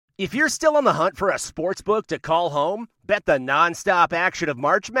If you're still on the hunt for a sports book to call home, bet the nonstop action of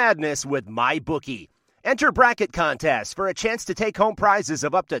March Madness with MyBookie. Enter bracket contests for a chance to take home prizes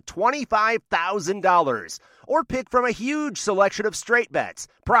of up to $25,000, or pick from a huge selection of straight bets,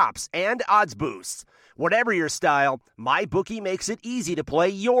 props, and odds boosts. Whatever your style, MyBookie makes it easy to play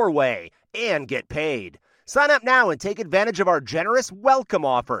your way and get paid. Sign up now and take advantage of our generous welcome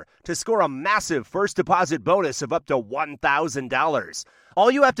offer to score a massive first deposit bonus of up to $1,000. All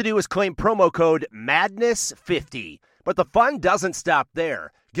you have to do is claim promo code MADNESS50. But the fun doesn't stop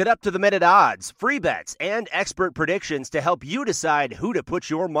there. Get up-to-the-minute odds, free bets, and expert predictions to help you decide who to put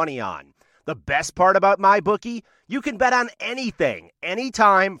your money on. The best part about MyBookie? You can bet on anything,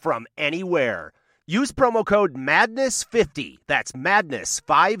 anytime, from anywhere. Use promo code MADNESS50, that's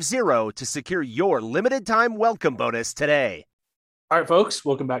MADNESS50, to secure your limited-time welcome bonus today. All right, folks,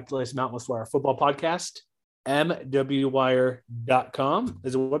 welcome back to the latest Mountain West Wire football podcast. MWWire.com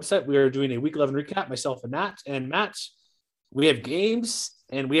is a website. We are doing a week 11 recap, myself and Matt. And Matt, we have games,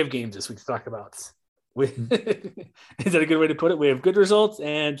 and we have games this week to talk about. Is that a good way to put it? We have good results,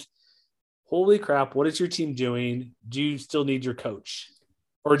 and holy crap, what is your team doing? Do you still need your coach?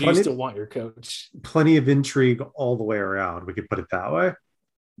 Or do you still want your coach? Plenty of intrigue all the way around. We could put it that way.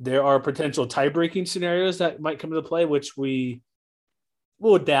 There are potential tie-breaking scenarios that might come into play, which we'll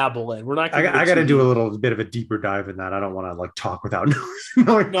dabble in. We're not. I got to do a little bit of a deeper dive in that. I don't want to talk without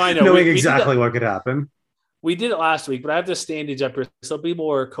knowing exactly what could happen. We did it last week, but I have the standings up here, so it'll be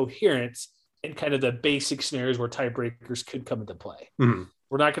more coherent in kind of the basic scenarios where tiebreakers could come into play. Mm-hmm.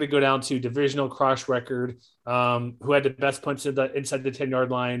 We're not going to go down to divisional cross record, who had the best punts inside the 10-yard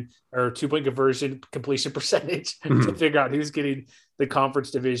line, or 2-point conversion completion percentage to figure out who's getting the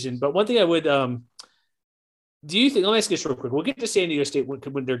conference division. But one thing I would do you think, let me ask you this real quick. We'll get to San Diego State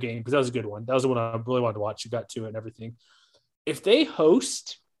could win their game because that was a good one. That was the one I really wanted to watch. You got to it and everything. If they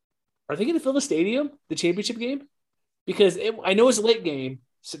host, are they going to fill the stadium, the championship game? Because I know it's a late game.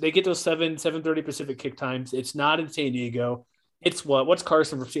 So they get those 7:30 Pacific kick times. It's not in San Diego. It's what's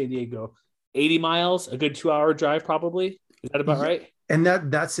Carson from San Diego? 80 miles, a good 2-hour drive probably. Is that about right? And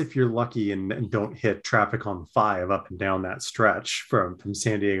that's if you're lucky and don't hit traffic on 5 up and down that stretch from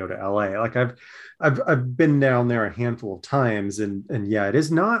San Diego to LA. Like I've been down there a handful of times, and yeah, it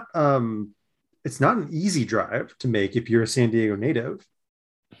is not it's not an easy drive to make if you're a San Diego native.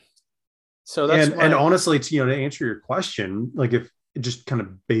 So that's and honestly, to answer your question, like if just kind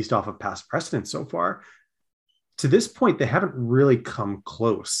of based off of past precedent so far, to this point, they haven't really come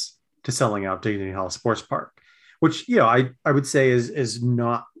close to selling out Dignity Health Sports Park, which, I would say is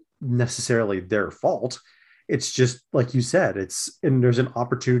not necessarily their fault. It's just, like you said, and there's an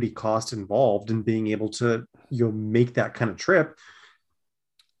opportunity cost involved in being able to, make that kind of trip.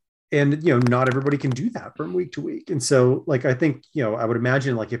 And, not everybody can do that from week to week. And so, I think, I would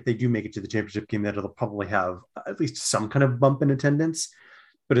imagine, if they do make it to the championship game, that it'll probably have at least some kind of bump in attendance.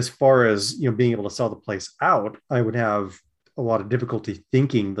 But as far as, being able to sell the place out, I would have a lot of difficulty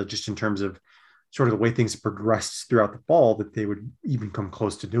thinking that just in terms of sort of the way things progressed throughout the fall, that they would even come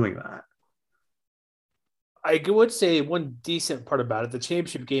close to doing that. I would say one decent part about it, the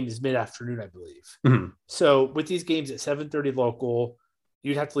championship game is mid-afternoon, I believe. Mm-hmm. So with these games at 7:30 local,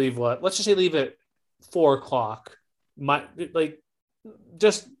 you'd have to leave let's just say leave at 4 o'clock,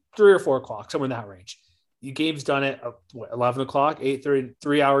 just 3 or 4 o'clock, somewhere in that range. Your game's done at 11 o'clock, 8:30,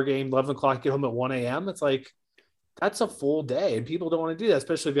 3-hour game, 11 o'clock, get home at 1 a.m. It's that's a full day, and people don't want to do that,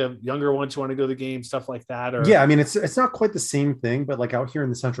 especially if you have younger ones who want to go to the game, stuff like that. Yeah, I mean, it's not quite the same thing, but out here in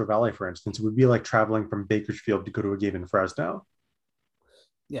the Central Valley, for instance, it would be like traveling from Bakersfield to go to a game in Fresno.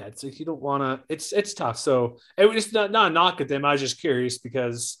 Yeah, it's you don't want to. It's tough. So it was just not a knock at them. I was just curious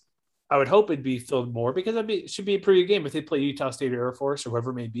because I would hope it'd be filled more because it should be a pretty good game if they play Utah State or Air Force or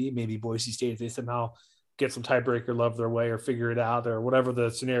whoever it may be. Maybe Boise State if they somehow get some tiebreaker love their way or figure it out or whatever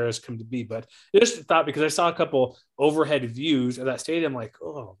the scenarios come to be. But just thought because I saw a couple overhead views of that stadium,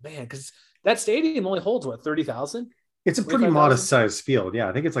 oh man, because that stadium only holds 30,000. It's a pretty modest sized field. Yeah,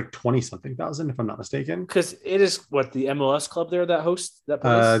 I think it's 20-something thousand if I'm not mistaken. Because it is the MLS club there that hosts that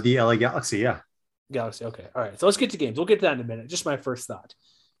place? The LA Galaxy, yeah. Galaxy. Okay, all right. So let's get to games. We'll get to that in a minute. Just my first thought.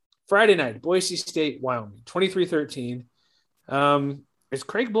 Friday night, Boise State, Wyoming, 23-13. Is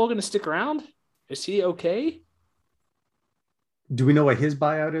Craig Bull going to stick around? Is he okay? Do we know what his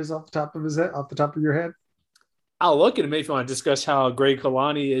buyout is off the top of your head? I'll look at him if you want to discuss how Greg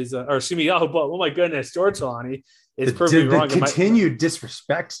Kalani is, oh my goodness, George Kalani is perfectly wrong. The continued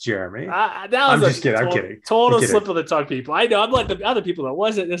disrespect, Jeremy. I'm just kidding. I'm kidding. Total slip of the tongue, people. I know. I'm letting the other people know.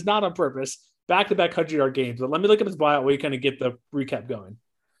 It's not on purpose. Back-to-back 100-yard games. But let me look up his buyout where you kind of get the recap going.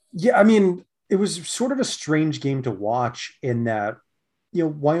 Yeah, I mean, it was sort of a strange game to watch in that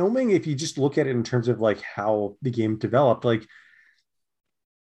Wyoming, if you just look at it in terms of like how the game developed, like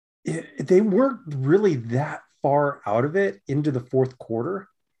they weren't really that far out of it into the fourth quarter.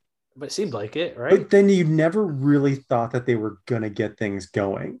 But it seemed like it, right? But then you never really thought that they were going to get things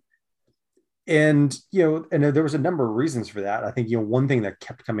going. And, and there was a number of reasons for that. I think, one thing that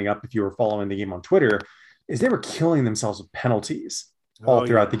kept coming up if you were following the game on Twitter is they were killing themselves with penalties all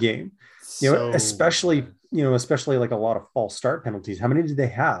throughout the game. Especially like a lot of false start penalties. How many did they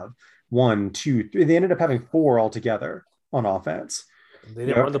have? 1, 2, 3. They ended up having 4 altogether on offense. They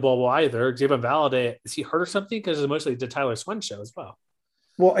didn't run the ball well either. Xavier Valade, is he hurt or something? Because it's mostly the Tyler Swen show as well.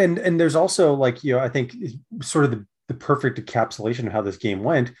 Well, and there's also like, I think sort of the perfect encapsulation of how this game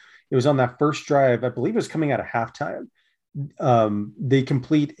went. It was on that first drive, I believe it was coming out of halftime. They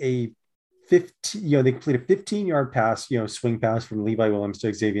complete a 15-yard pass, swing pass from Levi Williams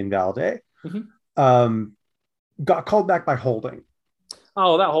to Xavier Valade. Mm-hmm. Got called back by holding.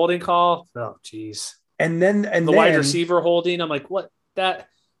 Oh, that holding call. Oh, geez. And then the wide receiver holding. I'm like, what? That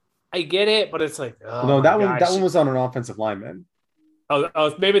I get it, but it's like, that one was on an offensive lineman.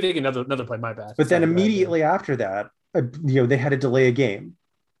 Oh, maybe thinking another play. My bad. But then immediately after that, they had to delay a game.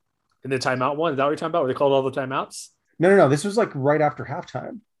 In the timeout one, is that what you're talking about? Where they called all the timeouts? No. This was like right after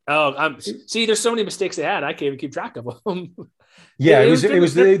halftime. Oh, see, there's so many mistakes they had. I can't even keep track of them. Yeah,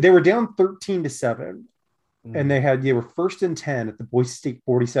 they were down 13-7, and they were 1st and 10 at the Boise State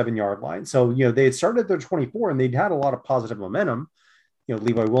 47-yard line. So they had started at their 24, and they'd had a lot of positive momentum.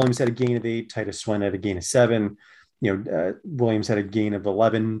 Levi Williams had a gain of 8, Titus Swen had a gain of 7. Williams had a gain of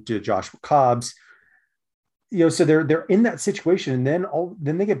 11 to Joshua Cobbs. So they're in that situation, and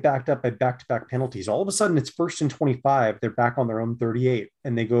then they get backed up by back-to-back penalties. All of a sudden, it's 1st and 25. They're back on their own 38,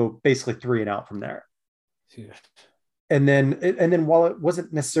 and they go basically 3 and out from there. Yeah. And then while it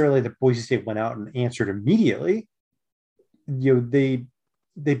wasn't necessarily that Boise State went out and answered immediately, they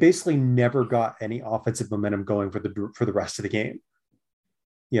basically never got any offensive momentum going for the rest of the game.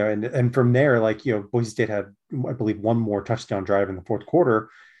 And from there, like, Boise State had, I believe, one more touchdown drive in the fourth quarter.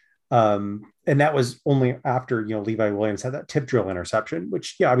 And that was only after, Levi Williams had that tip drill interception,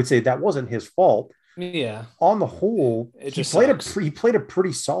 which, I would say that wasn't his fault. Yeah. On the whole, he played a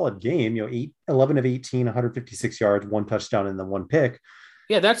pretty solid game, 11 of 18, 156 yards, 1 touchdown, and then 1 pick.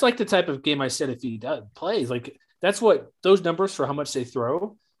 Yeah. That's like the type of game I said, if he plays, like that's what those numbers for how much they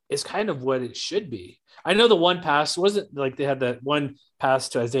throw is kind of what it should be. I know the one pass wasn't like they had that one pass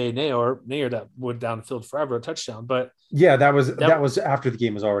to Isaiah Nayer that went down the field forever, a touchdown. But yeah, that was after the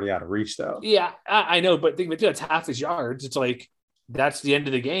game was already out of reach, though. Yeah, I know, but that's half his yards. It's like that's the end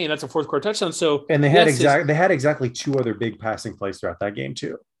of the game. That's a fourth quarter touchdown. So and they had exactly 2 other big passing plays throughout that game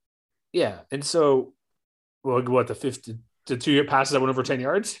too. Yeah, and so the 2 passes that went over 10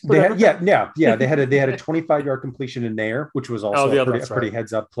 yards. They had they had a 25-yard completion in Nayer, which was also a pretty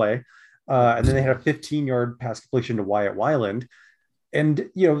heads up play. And then they had a 15-yard pass completion to Wyatt Weiland. And,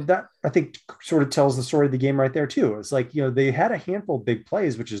 that I think sort of tells the story of the game right there too. It's like, they had a handful of big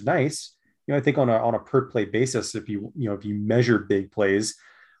plays, which is nice. I think on a per play basis, if you measure big plays,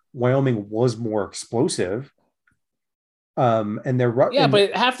 Wyoming was more explosive. And they're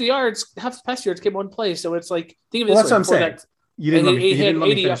but half the pass yards came one play. So it's like, think of it. Well, that's what I'm saying. You didn't let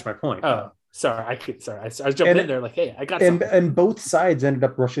me finish my point. Oh, sorry. I was jumping in there like, hey, I got something. And both sides ended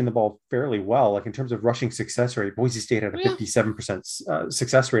up rushing the ball fairly well. Like in terms of rushing success rate, Boise State had a 57%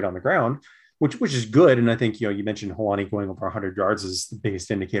 success rate on the ground, which is good. And I think, you mentioned Helani going over 100 yards is the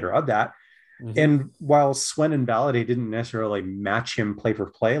biggest indicator of that. Mm-hmm. And while Swen and Valade didn't necessarily match him play for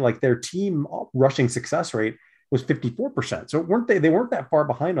play, like their team rushing success rate was 54%. So they weren't that far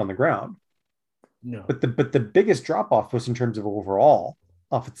behind on the ground. No. But the biggest drop off was in terms of overall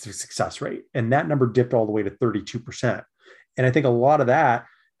offensive success rate. And that number dipped all the way to 32%. And I think a lot of that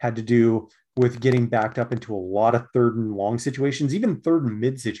had to do with getting backed up into a lot of 3rd and long situations, even 3rd and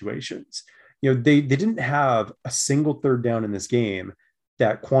mid situations. They didn't have a single 3rd down in this game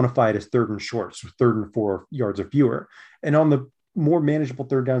that quantified as 3rd and short, so 3rd and 4 yards or fewer. And on the more manageable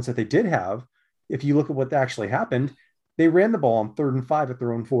 3rd downs that they did have, if you look at what actually happened, they ran the ball on 3rd and 5 at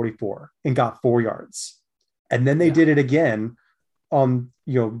their own 44 and got 4 yards. And then they did it again on,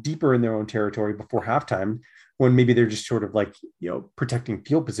 deeper in their own territory before halftime, when maybe they're just sort of like, protecting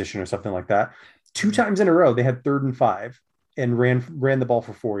field position or something like that. 2 times in a row, they had 3rd and 5 and ran the ball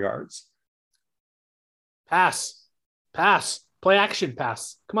for 4 yards. Pass, play action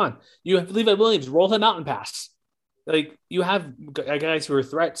pass. Come on. You have Levi Williams, roll him out and pass. Like you have guys who are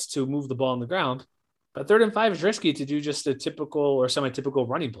threats to move the ball on the ground, but 3rd and 5 is risky to do just a typical or semi-typical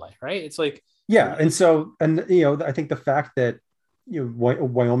running play, right? It's like, and so, I think the fact that,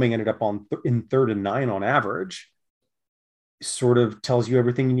 Wyoming ended up in 3rd and 9 on average sort of tells you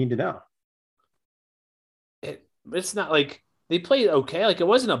everything you need to know. It's not like they played okay. Like it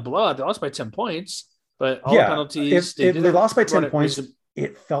wasn't a blowout. They lost by 10 points, but all the Yeah, penalties, if they lost by 10 run points,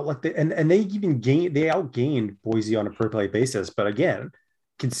 it felt like and they outgained Boise on a per play basis. But again,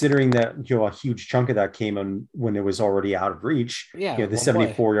 considering that a huge chunk of that came on when it was already out of reach, Yeah, the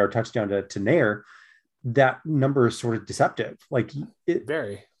 74-yard touchdown to Nair, that number is sort of deceptive. Like it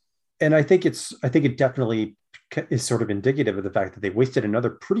very. And I think it definitely is sort of indicative of the fact that they wasted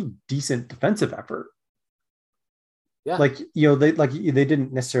another pretty decent defensive effort. Yeah. They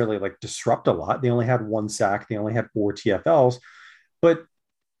didn't necessarily like disrupt a lot. They only had 1 sack. They only had 4 TFLs, but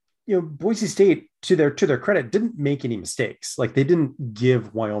Boise State, to their credit, didn't make any mistakes. Like they didn't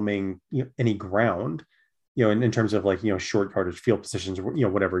give Wyoming any ground, in terms of short yardage field positions, or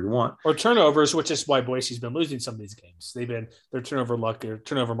whatever you want, or turnovers, which is why Boise's been losing some of these games. They've been their turnover luck, their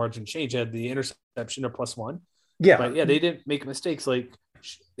turnover margin change had the interception of +1. Yeah, but they didn't make mistakes. Like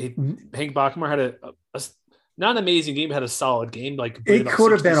Hank Bachmeier had a not an amazing game, had a solid game. Like it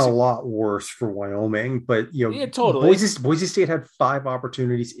could have been a lot worse for Wyoming, but totally. Boise State had 5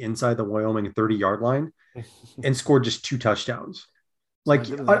 opportunities inside the Wyoming 30-yard line and scored just 2 touchdowns. Like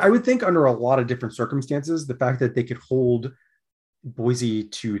I would think under a lot of different circumstances, the fact that they could hold Boise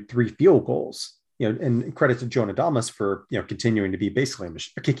to 3 field goals, and credit to Jonah Damas for continuing to be basically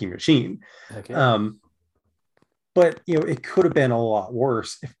a kicking machine. Okay. But it could have been a lot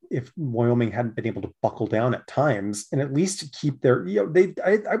worse if Wyoming hadn't been able to buckle down at times and at least keep their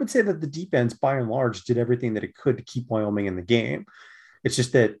I would say that the defense by and large did everything that it could to keep Wyoming in the game. It's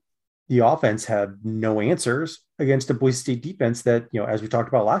just that the offense had no answers against a Boise State defense that, as we talked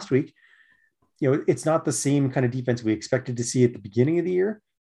about last week, it's not the same kind of defense we expected to see at the beginning of the year.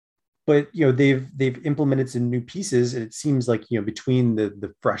 But they've implemented some new pieces, and it seems like between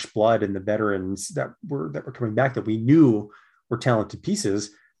the fresh blood and the veterans that were coming back that we knew were talented pieces,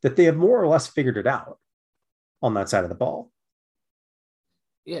 that they have more or less figured it out on that side of the ball.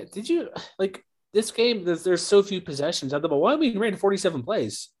 Yeah, did you like this game? There's so few possessions out the ball. Wyoming ran 47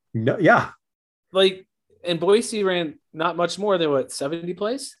 plays. No, yeah, and Boise ran not much more than 70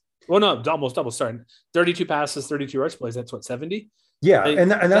 plays. Well, no, almost double. Sorry, 32 passes, 32 rush plays. That's 70. Yeah, and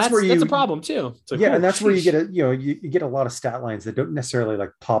that's where that's a problem too. And that's where you get you get a lot of stat lines that don't necessarily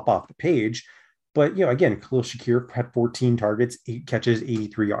pop off the page, but again, Khalil Shakir had 14 targets, 8 catches,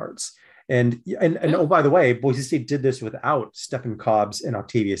 83 yards, and oh, by the way, Boise State did this without Stephen Cobbs and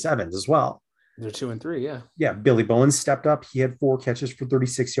Octavius Evans as well. They're 2 and 3, yeah. Billy Bowens stepped up; he had 4 catches for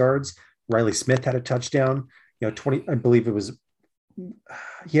 36 yards. Riley Smith had a touchdown. 20, I believe it was.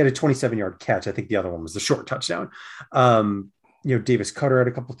 He had a 27-yard catch. I think the other one was the short touchdown. Davis Cutter had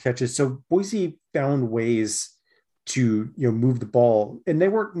a couple of catches. So Boise found ways to, move the ball, and they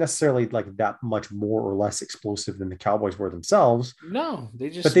weren't necessarily that much more or less explosive than the Cowboys were themselves. No, they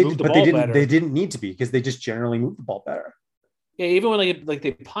just moved the ball better. They didn't need to be, because they just generally moved the ball better. Yeah, even when they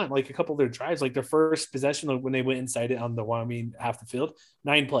punt, a couple of their drives, their first possession when they went inside it on the Wyoming half the field,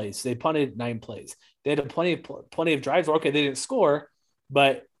 9 plays. They punted 9 plays. They had plenty of drives where, okay, they didn't score,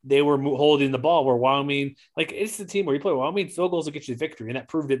 but they were holding the ball, where Wyoming, it's the team where you play Wyoming, field goals will get you the victory. And that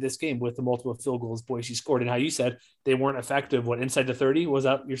proved it this game with the multiple field goals Boise scored. And how you said they weren't effective. Inside the 30? Was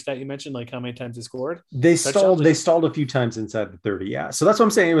that your stat you mentioned? How many times they scored? They stalled a few times inside the 30. Yeah. So that's what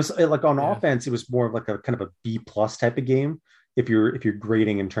I'm saying. It was on offense, it was more of a kind of a B+ type of game. If you're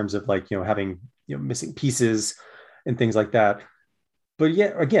grading in terms of having, missing pieces and things like that. But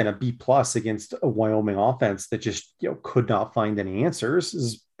yeah, again, a B+ against a Wyoming offense that just could not find any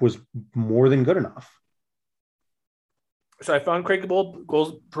answers was more than good enough. So I found Craig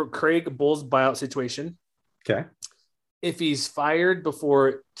Bull's buyout situation. Okay. If he's fired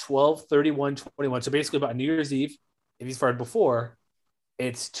before 12/31/21, so basically about New Year's Eve, if he's fired before,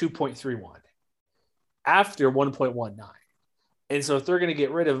 it's 2.31. After 1.19. And so if they're going to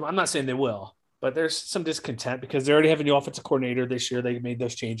get rid of him, I'm not saying they will, but there's some discontent because they already have a new offensive coordinator this year. They made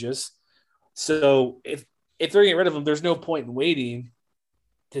those changes. So if they're getting rid of him, there's no point in waiting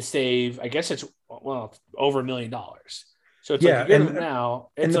to save, I guess it's, over $1 million. So it's you get him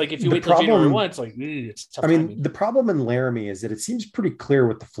now. It's if you wait till January 1, it's it's tough. The problem in Laramie is that it seems pretty clear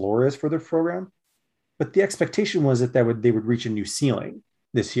what the floor is for their program, but the expectation was that they would reach a new ceiling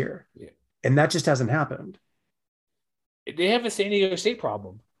this year. Yeah. And that just hasn't happened. They have a San Diego State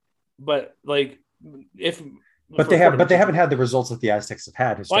problem, but they haven't had the results that the Aztecs have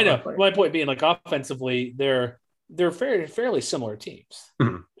had. Well, I know. My point being, offensively, they're fairly similar teams.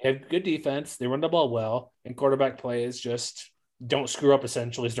 Mm-hmm. They have good defense. They run the ball well, and quarterback play is just don't screw up.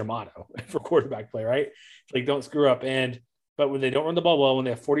 Essentially, is their motto for quarterback play, right? Don't screw up. But when they don't run the ball well, when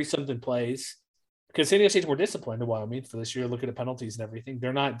they have 40-something plays, because San Diego State's more disciplined than Wyoming for this year. Looking at penalties and everything,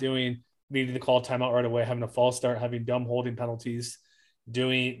 they're not needing to call timeout right away, having a false start, having dumb holding penalties,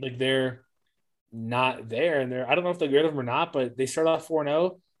 they're not there. And I don't know if they're good of them or not, but they start off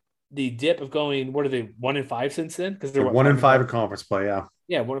 4-0. The dip of going, what are they, 1-5 since then? Because they're 1-5 in conference play, yeah.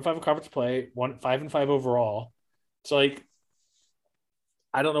 Yeah, 1-5 in conference play, 5-5 overall. So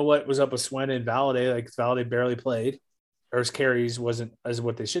I don't know what was up with Swen and Valladay. Valladay barely played, or his carries wasn't as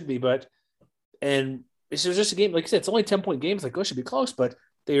what they should be. And it's just a game. Like I said, it's only 10-point games. It should be close, but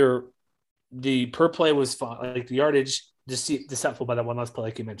the per play was fine. The yardage deceitful by that one last play,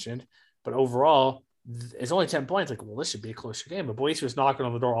 like you mentioned. But overall, it's only 10 points. This should be a closer game. But Boise was knocking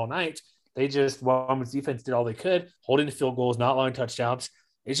on the door all night. Wyoming's defense did all they could, holding the field goals, not allowing touchdowns.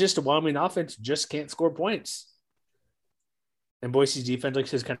 It's just a Wyoming offense just can't score points. And Boise's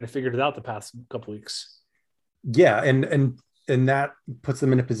defense, has kind of figured it out the past couple weeks. Yeah, and that puts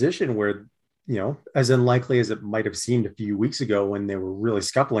them in a position where, as unlikely as it might have seemed a few weeks ago when they were really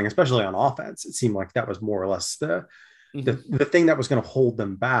scuffling, especially on offense, it seemed like that was more or less the thing that was going to hold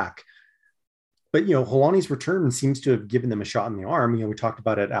them back. But, Helani's return seems to have given them a shot in the arm. We talked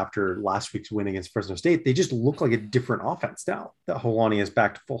about it after last week's win against Fresno State. They just look like a different offense now that Helani is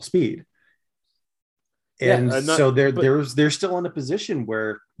back to full speed. And they're still in a position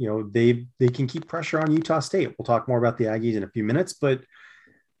where, they can keep pressure on Utah State. We'll talk more about the Aggies in a few minutes, but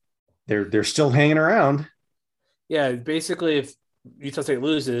they're still hanging around. Yeah, basically, if Utah State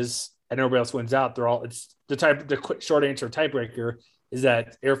loses and everybody else wins out, it's the quick short answer tiebreaker is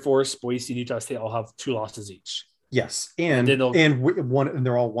that Air Force, Boise, and Utah State all have 2 losses each. Yes, and they're all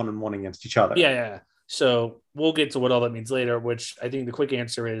 1-1 against each other. Yeah. So we'll get to what all that means later. Which I think the quick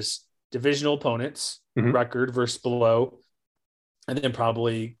answer is divisional opponents record versus below, and then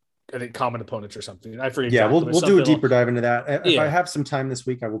probably common opponents or something. I forget. Yeah, we'll do a deeper dive into that. If I have some time this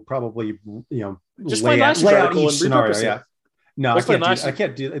week, I will probably just lay out each scenario. Yeah. No, I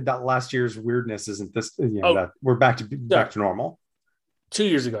can't do that. Last year's weirdness isn't this. That we're back to normal. 2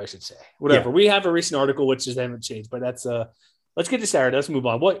 years ago, I should say. Whatever. Yeah. We have a recent article which just haven't changed, but that's let's get to Saturday. Let's move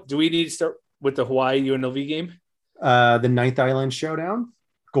on. What do we need to start with the Hawaii UNLV game? The Ninth Island Showdown.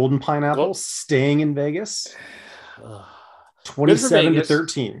 Golden Pineapple staying in Vegas.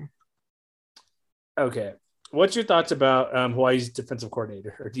 27-13. Okay. What's your thoughts about Hawaii's defensive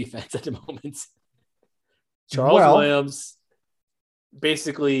coordinator or defense at the moment? Charles Williams,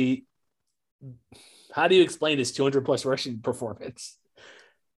 basically, how do you explain his 200-plus rushing performance?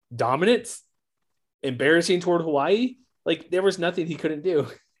 Dominance? Embarrassing toward Hawaii? There was nothing he couldn't do.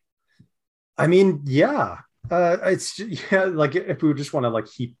 I mean, yeah. If we just want to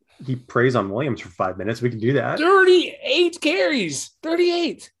heap praise on Williams for 5 minutes, we can do that. 38 carries.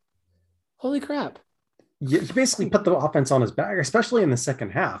 38. Holy crap. Yeah, he basically put the offense on his back, especially in the second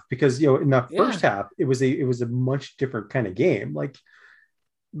half, because in that first half it was a much different kind of game. What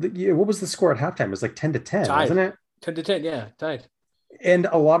was the score at halftime? It was 10-10, wasn't it? 10-10, yeah, tied. And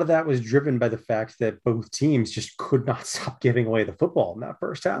a lot of that was driven by the fact that both teams just could not stop giving away the football in that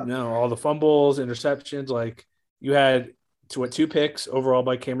first half. No, all the fumbles, interceptions. You had 2 picks overall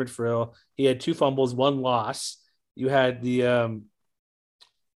by Cameron Frill. He had 2 fumbles, 1 loss. You had the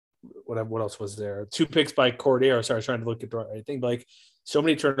what else was there? 2 picks by Cordero. Sorry, I was trying to look at the right thing. So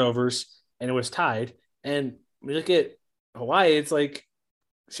many turnovers, and it was tied. And we look at Hawaii, it's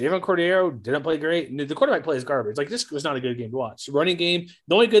Shavon Cordero didn't play great. And the quarterback play is garbage. This was not a good game to watch. The running game,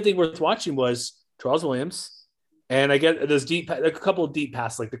 the only good thing worth watching was Charles Williams. And I get those a couple of deep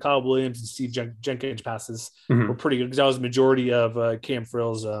passes, the Kyle Williams and Steve Jenkins passes were pretty good because that was the majority of Cam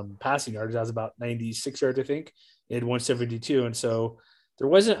Frill's passing yards. That was about 96 yards, I think. He had 172. And so there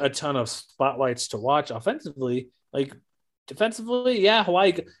wasn't a ton of spotlights to watch offensively. Defensively, yeah,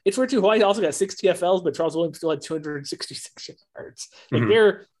 Hawaii. It's weird too. Hawaii also got 6 TFLs, but Charles Williams still had 266 yards.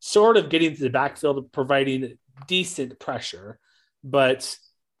 They're sort of getting to the backfield, providing decent pressure. But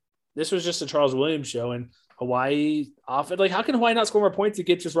this was just a Charles Williams show, and Hawaii off. How can Hawaii not score more points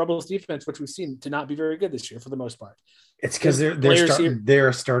against this Rebels defense, which we've seen to not be very good this year for the most part? It's because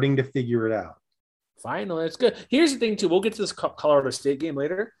they're starting to figure it out. Finally, it's good. Here's the thing too. We'll get to this Colorado State game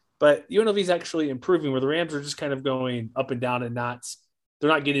later. But UNLV is actually improving where the Rams are just kind of going up and down and they're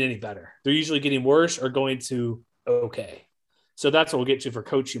not getting any better. They're usually getting worse or going to okay. So that's what we'll get to for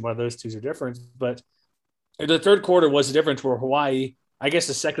coaching, why those two are different. But the third quarter was the difference where Hawaii, I guess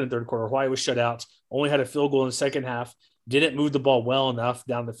the second and third quarter, Hawaii was shut out, only had a field goal in the second half, didn't move the ball well enough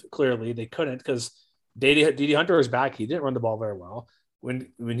clearly. They couldn't because D.D. Hunter was back. He didn't run the ball very well.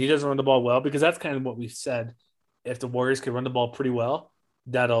 When he doesn't run the ball well, because that's kind of what we said, if the Warriors could run the ball pretty well,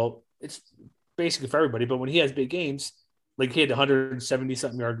 it's basically for everybody. But when he has big games, Like he had 170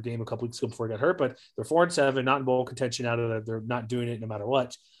 something yard game a couple weeks ago before he got hurt, but they're 4-7, not in bowl contention out of that. They're not doing it no matter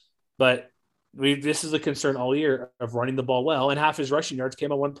what. But this is a concern all year of running the ball well, and half his rushing yards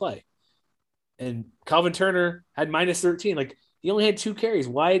came on one play. And Calvin Turner had minus 13. Like he only had 2 carries.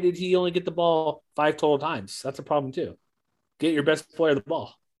 Why did he only get the ball 5 total times? That's a problem too. Get your best player the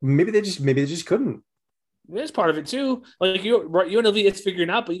ball. Maybe they just couldn't. That's part of it too. Like UNLV, it's figuring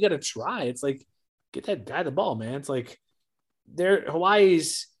out, but you got to try. It's like get that guy the ball, man. It's like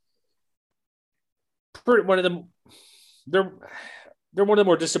Hawaii's one of them. They're one of the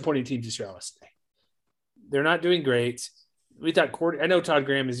more disappointing teams this year, I would say. They're not doing great. We thought I know Todd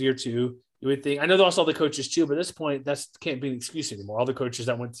Graham is year 2. You would think I know lost all the coaches too, but at this point, that can't be an excuse anymore. All the coaches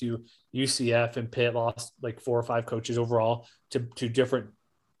that went to UCF and Pitt lost like 4 or 5 coaches overall to different,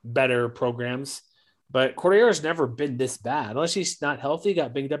 better programs. But Cordero's never been this bad, unless he's not healthy.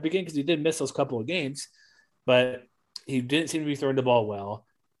 Got banged up again because he did miss those couple of games, but he didn't seem to be throwing the ball well.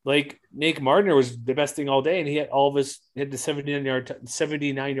 Like Nate Mardner was the best thing all day, and he had the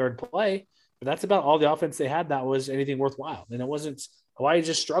 79 yard play. But that's about all the offense they had that was anything worthwhile. And it wasn't Hawaii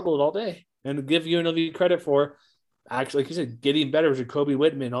just struggled all day. And give UNLV credit for actually, like you said, getting better with Jacoby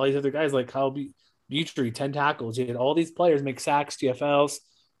Whitman, all these other guys like Kyle Butry, 10 tackles. You had all these players make sacks, TFLs.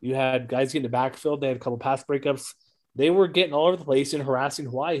 You had guys getting the backfield. They had a couple pass breakups. They were getting all over the place and harassing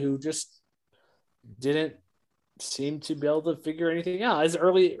Hawaii, who just didn't seem to be able to figure anything out. It's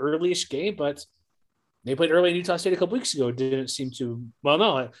early-ish game, but they played early in Utah State a couple weeks ago. Didn't seem to. Well,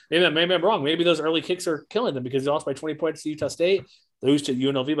 no, maybe I'm wrong. Maybe those early kicks are killing them because they lost by 20 points to Utah State. Lose to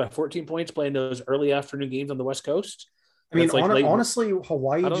UNLV by 14 points playing those early afternoon games on the West Coast. I mean, honestly,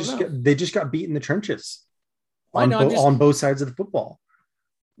 Hawaii just got beat in the trenches on both sides of the football.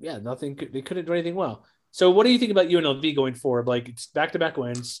 Yeah, they couldn't do anything well. So what do you think about UNLV going forward? Like it's back-to-back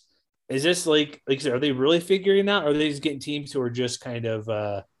wins. Is this like you said, are they really figuring out? Or are they just getting teams who are just kind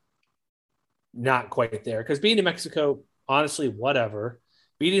of not quite there? Because being in Mexico, honestly, whatever.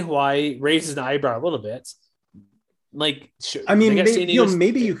 Beating Hawaii raises an eyebrow a little bit. Like, I mean,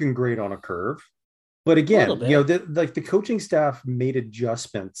 maybe you can grade on a curve, but again, the coaching staff made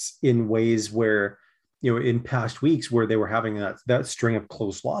adjustments in ways where, in past weeks where they were having that string of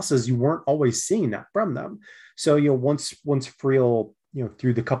close losses, you weren't always seeing that from them. So, once Friel,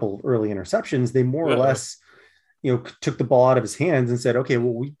 threw the couple of early interceptions, they more or less, took the ball out of his hands and said, okay,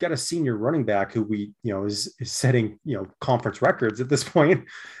 well, we've got a senior running back who we, is setting, conference records at this point.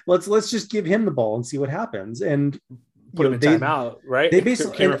 Let's just give him the ball and see what happens. And put him in timeout, right? They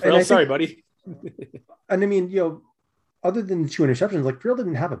basically, sorry, buddy. And I mean, other than the 2 interceptions, like Friel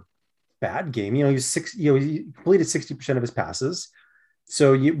didn't have a bad game. He completed 60% of his passes.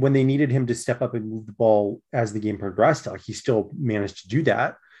 So when they needed him to step up and move the ball as the game progressed, he still managed to do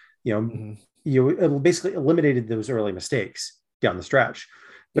that. It basically eliminated those early mistakes down the stretch.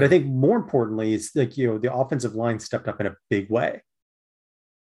 But I think more importantly, it's like, the offensive line stepped up in a big way.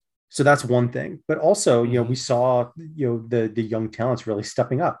 So that's one thing. But also, we saw, the young talents really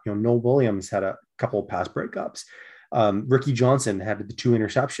stepping up. Noel Williams had a couple of pass breakups. Ricky Johnson had the 2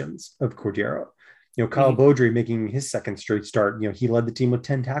 interceptions of Cordero. Kyle Beaudry making his second straight start. He led the team with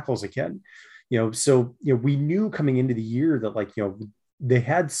 10 tackles again. So we knew coming into the year that they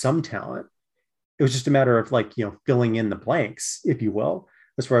had some talent. It was just a matter of filling in the blanks, if you will,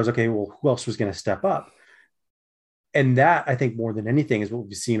 as far as, okay, well, who else was going to step up? And that, I think, more than anything, is what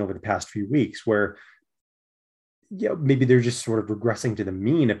we've seen over the past few weeks, where maybe they're just sort of regressing to the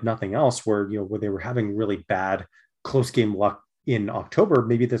mean, if nothing else, where they were having really bad close game luck in October.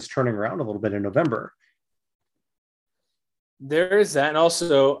 Maybe that's turning around a little bit in November. There is that. And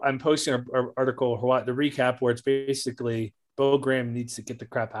also, I'm posting our article, the recap, where it's basically Bo Graham needs to get the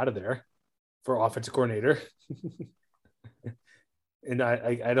crap out of there for offensive coordinator. And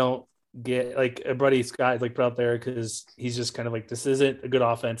I don't get, like, a buddy Scott put out there, because he's just kind of like, this isn't a good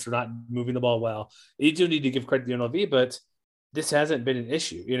offense. We're not moving the ball well. You do need to give credit to UNLV, but this hasn't been an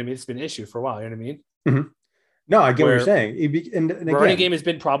issue. You know what I mean? It's been an issue for a while. You know what I mean? Mm-hmm. No, I get what you're saying. And again, running game has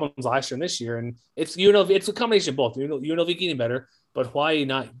been problems last year and this year, and it's UNLV. It's a combination of both. UNLV getting better, but Hawaii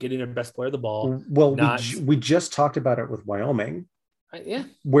not getting their best player of the ball. Well, we just talked about it with Wyoming,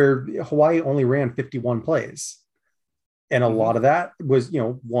 where Hawaii only ran 51 plays, and a lot of that was,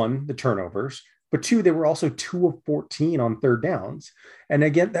 one, the turnovers, but 2, they were also 2 of 14 on third downs, and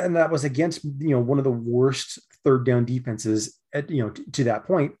again, and that was against one of the worst third down defenses at to that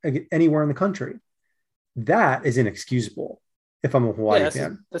point anywhere in the country. That is inexcusable if I'm a Hawaii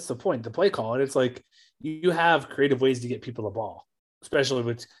fan. That's the point. The play call. And it's like, you have creative ways to get people the ball, especially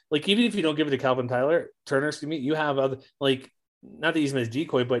with, even if you don't give it to Calvin Turner, you have other, not to use him as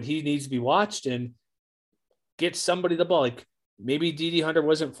decoy, but he needs to be watched and get somebody the ball. Like maybe D.D. Hunter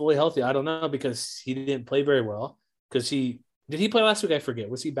wasn't fully healthy. I don't know because he didn't play very well. Because did he play last week? I forget.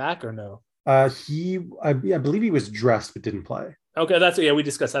 Was he back or no? I believe he was dressed but didn't play. Okay, we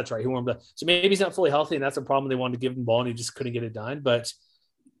discussed that's right. He warmed up. So maybe he's not fully healthy, and that's a problem. They wanted to give him the ball, and he just couldn't get it done. But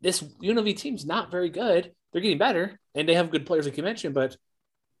this UNLV team's not very good. They're getting better, and they have good players like you mentioned. But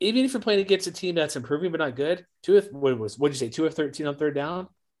even if you're playing against a team that's improving but not good, what did you say? 2 of 13 on third down.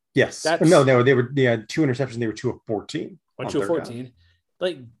 Yes. No, they had 2 interceptions. They were 2 of 14. 2 of 14. Down.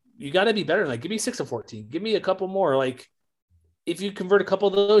 Like you got to be better. Like give me 6 of 14. Give me a couple more. Like if you convert a couple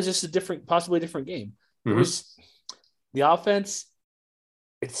of those, it's possibly a different game. Mm-hmm. It was the offense.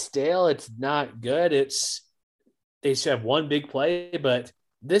 It's stale. It's not good. They should have one big play, but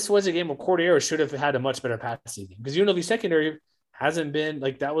this was a game where Cordero should have had a much better passing game because UNLV secondary hasn't been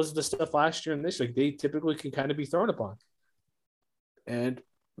like that was the stuff last year and this. Like they typically can kind of be thrown upon, and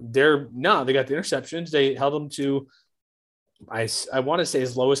they're not. They got the interceptions. They held them to. I want to say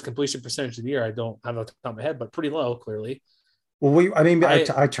his lowest completion percentage of the year. I don't have it off the top of my head, but pretty low, clearly. Well,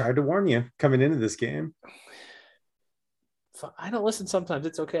 I tried to warn you coming into this game. I don't listen sometimes.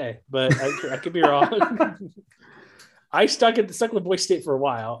 It's okay, but I could be wrong. I stuck with Boise State for a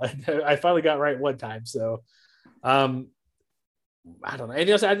while. I finally got right one time. So, I don't know.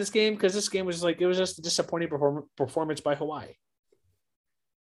 Anything else to add to this game? Because this game was it was just a disappointing performance by Hawaii.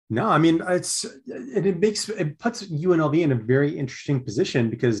 No, I mean, it puts UNLV in a very interesting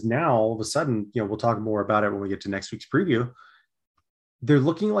position because now all of a sudden, we'll talk more about it when we get to next week's preview. They're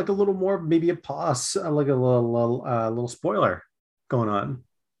looking like a little more, maybe a pause, like a little spoiler going on.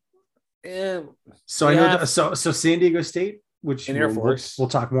 Yeah. So I know that, so San Diego State, which in Air Force, we'll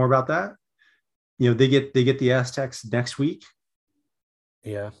talk more about that. They get the Aztecs next week.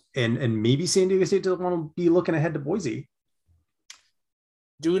 Yeah. And maybe San Diego State doesn't want to be looking ahead to Boise.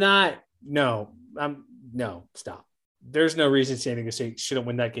 No, stop. There's no reason San Diego State shouldn't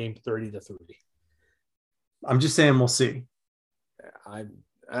win that game 30-3. I'm just saying we'll see.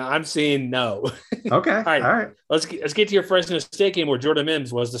 I'm saying no. Okay. All right. Let's get to your Fresno State game where Jordan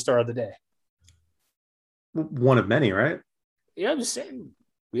Mims was the star of the day. One of many, right? Yeah, I'm just saying.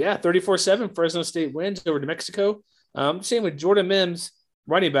 Yeah, 34-7 Fresno State wins over New Mexico. I'm saying with Jordan Mims,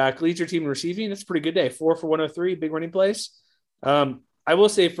 running back, leads your team in receiving. That's a pretty good day. 4 for 103, big running plays. I will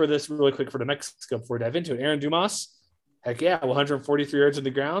say for this really quick for New Mexico before we dive into it, Aaron Dumas, heck yeah, 143 yards on the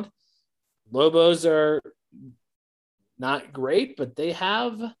ground. Lobos are not great, but they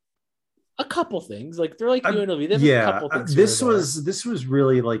have a couple things. Like they're like UNLV. They have a couple things. This was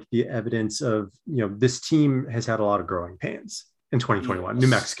really like the evidence of this team has had a lot of growing pains in 2021. New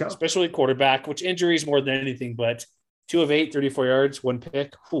Mexico, especially quarterback, which injuries more than anything. But 2 of 8, 34 yards, 1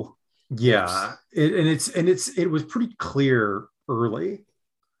 pick. Whew. Yeah, it was pretty clear early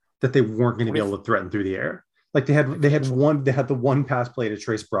that they weren't going to be able to threaten through the air. Like they had the one pass play to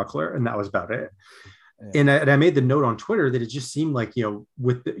Trace Bruckler, and that was about it. Yeah. And I made the note on Twitter that it just seemed like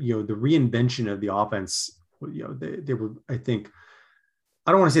with the reinvention of the offense, they were, I think,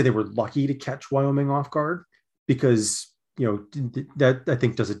 I don't want to say they were lucky to catch Wyoming off guard because that I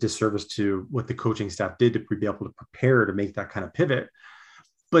think does a disservice to what the coaching staff did to be able to prepare to make that kind of pivot.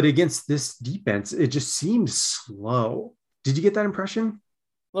 But against this defense, it just seemed slow. Did you get that impression?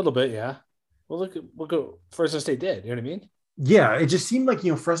 A little bit, yeah. Well, look what Fresno State did. You know what I mean? Yeah, it just seemed like,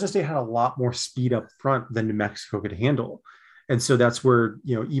 Fresno State had a lot more speed up front than New Mexico could handle. And so that's where,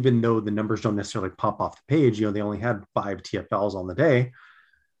 even though the numbers don't necessarily pop off the page, they only had 5 TFLs on the day.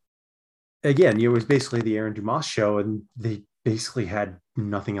 Again, it was basically the Aaron Dumas show, and they basically had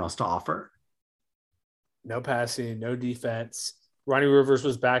nothing else to offer. No passing, no defense. Ronnie Rivers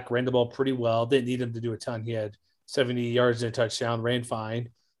was back, ran the ball pretty well. Didn't need him to do a ton. He had 70 yards and a touchdown, ran fine.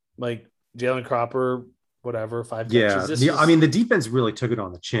 Like Jalen Cropper, whatever, 5 catches. Yeah, the defense really took it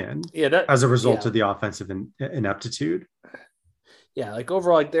on the chin. Yeah, as a result of the offensive ineptitude. Yeah, like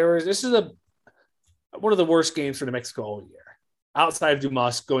overall, like this is one of the worst games for New Mexico all year. Outside of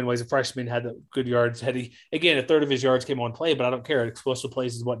Dumas going away as a freshman, had the good yards. Again, a third of his yards came on play, but I don't care. Explosive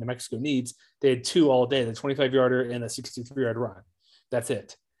plays is what New Mexico needs. They had 2 all day, the 25-yarder and a 63-yard run. That's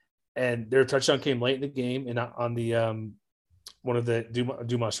it. And their touchdown came late in the game and on the one of the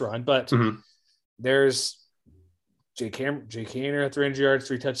Dumas run. But there's Jake Haener at 300 yards,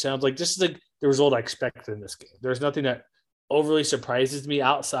 3 touchdowns. Like this is the result I expected in this game. There's nothing that overly surprises me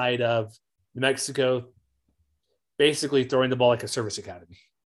outside of New Mexico basically throwing the ball like a service academy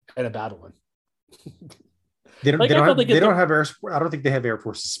and a battle one. They don't have Air. I don't think they have Air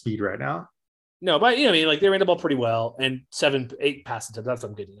Force's speed right now. No, but they ran the ball pretty well and 7-8 passes. That's what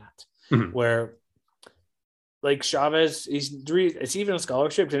I'm getting at. Mm-hmm. Where like Chavez, is he even a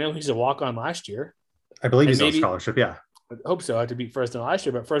scholarship? I know he's a walk-on last year. I believe And he's on maybe scholarship. Yeah. I hope so. I had to beat Fresno last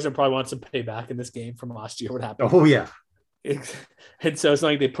year, but Fresno probably wants some payback in this game from last year. What happened? Oh yeah. And so it's not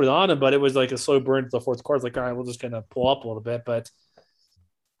like they put it on him, but it was like a slow burn to the fourth quarter. It's like, all right, we'll just kind of pull up a little bit. But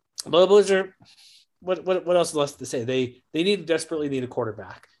Blizzard, what else is left to say? They desperately need a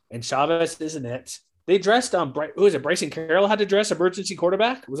quarterback, and Chavez isn't it. They dressed on who is it? Bryson Carroll had to dress emergency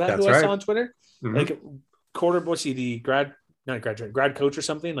quarterback. Was that That's who I right. saw on Twitter? Mhm. Like what's he, the grad coach or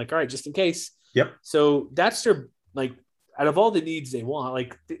something? Like, all right, just in case. Yep. So that's their, like, out of all the needs they want,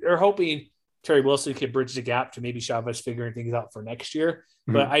 like they're hoping Terry Wilson could bridge the gap to maybe Chavez figuring things out for next year.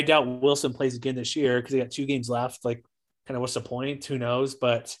 Mhm. But I doubt Wilson plays again this year because they got 2 games left. Like, kind of what's the point? Who knows?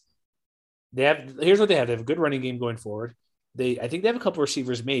 But here's what they have. They have a good running game going forward. I think they have a couple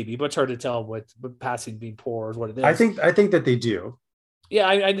receivers maybe, but it's hard to tell with passing being poor is what it is. I think that they do. Yeah,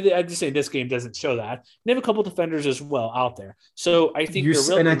 I'm just saying this game doesn't show that. They have a couple defenders as well out there. So I think you're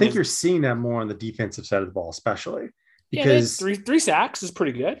seeing that more on the defensive side of the ball, especially because three sacks is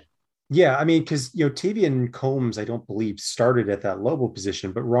pretty good. Yeah, I mean, because Tavian Combs, I don't believe, started at that Lobo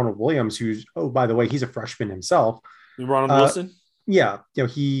position, but Ronald Williams, who's by the way, he's a freshman himself. Ronald Wilson. Yeah,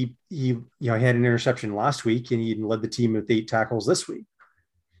 he had an interception last week, and he led the team with 8 tackles this week.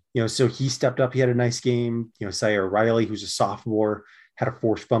 So he stepped up. He had a nice game. Sire Riley, who's a sophomore, had a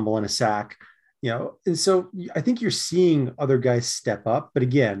forced fumble and a sack. And so I think you're seeing other guys step up. But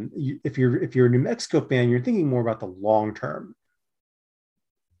again, if you're a New Mexico fan, you're thinking more about the long term.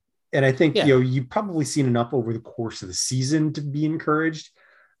 And I think you've probably seen enough over the course of the season to be encouraged.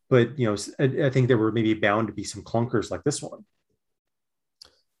 But I think there were maybe bound to be some clunkers like this one.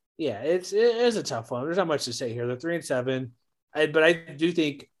 Yeah, it is a tough one. There's not much to say here. They're 3-7, but I do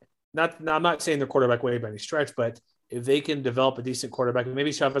think I'm not saying they're quarterback way by any stretch, but if they can develop a decent quarterback,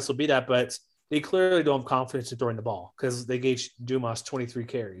 maybe Chavez will be that. But they clearly don't have confidence in throwing the ball because they gave Dumas 23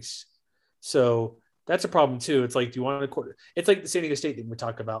 carries. So that's a problem too. It's like, do you want a quarter? It's like the San Diego State thing we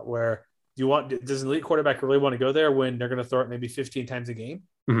talk about, where does an elite quarterback really want to go there when they're going to throw it maybe 15 times a game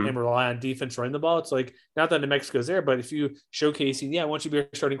and rely on defense running the ball? It's like, not that New Mexico's there, but if you showcasing, I want you to be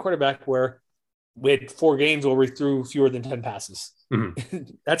a starting quarterback where we had 4 games where we threw fewer than 10 passes.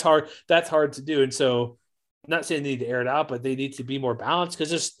 That's hard. That's hard to do. And so I'm not saying they need to air it out, but they need to be more balanced because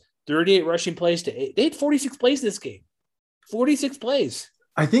there's 38 rushing plays to 8. They had 46 plays this game. 46 plays.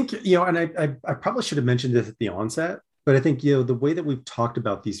 I think, and I probably should have mentioned this at the onset, but I think, the way that we've talked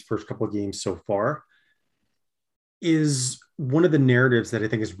about these first couple of games so far is one of the narratives that I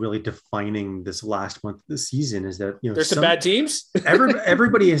think is really defining this last month of the season is that, there's some bad teams.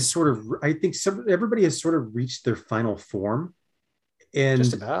 everybody has everybody has sort of reached their final form.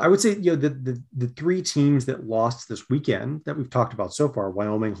 And I would say, the 3 teams that lost this weekend that we've talked about so far,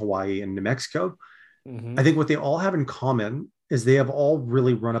 Wyoming, Hawaii, and New Mexico, I think what they all have in common is they have all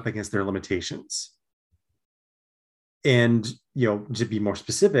really run up against their limitations. And, to be more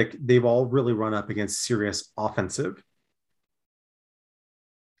specific, they've all really run up against serious offensive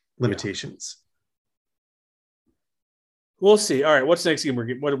limitations. We'll see. All right. What's next game?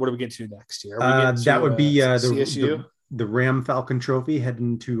 What do we get to next here? That would be CSU? the Ram Falcon Trophy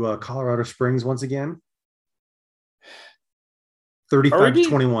heading to Colorado Springs once again.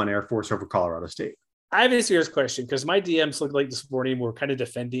 35-21 Air Force over Colorado State. I have a serious question because my DMs look like this morning were kind of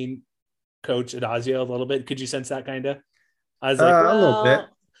defending Coach Adazio a little bit. Could you sense that kind of? I was like, a little bit.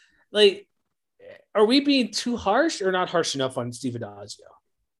 Like, are we being too harsh or not harsh enough on Steve Adazio?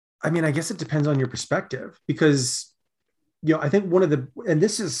 I mean, I guess it depends on your perspective because, I think and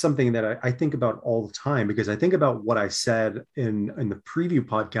this is something that I think about all the time because I think about what I said in the preview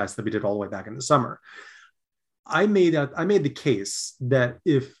podcast that we did all the way back in the summer. I made the case that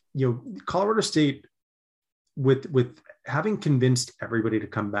if, Colorado State with having convinced everybody to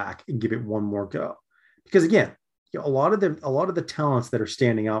come back and give it one more go, because again, a lot of the talents that are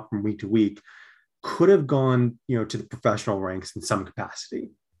standing out from week to week could have gone, to the professional ranks in some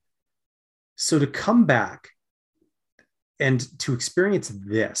capacity. So to come back and to experience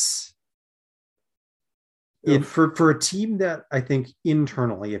this for a team that I think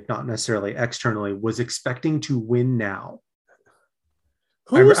internally, if not necessarily externally, was expecting to win now.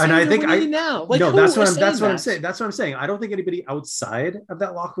 I think now. Like, no, that's what I'm saying. That's what I'm saying. I don't think anybody outside of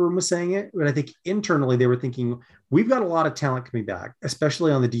that locker room was saying it, but I think internally they were thinking, we've got a lot of talent coming back,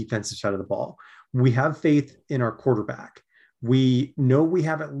 especially on the defensive side of the ball. We have faith in our quarterback. We know we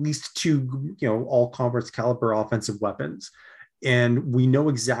have at least 2, all conference caliber offensive weapons, and we know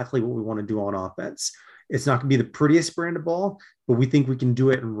exactly what we want to do on offense. It's not going to be the prettiest brand of ball, but we think we can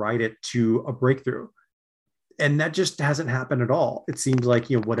do it and ride it to a breakthrough. And that just hasn't happened at all. It seems like,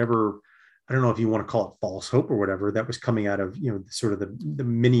 whatever I don't know if you want to call it false hope or whatever, that was coming out of, sort of the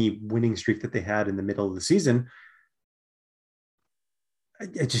mini winning streak that they had in the middle of the season.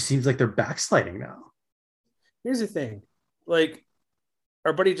 It just seems like they're backsliding now. Here's the thing. Like,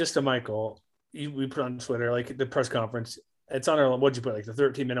 our buddy Justin Michael, we put on Twitter, like the press conference, it's on our, what'd you put, like the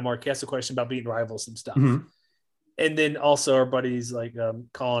 13-minute mark, he asked a question about beating rivals and stuff. Mm-hmm. And then also our buddies like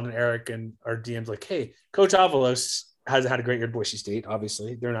Colin and Eric and our DMs like, hey, Coach Avalos hasn't had a great year at Boise State.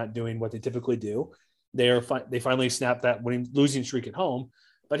 Obviously, they're not doing what they typically do. They finally snapped that losing streak at home,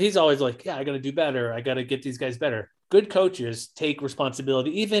 but he's always like, yeah, I got to do better. I got to get these guys better. Good coaches take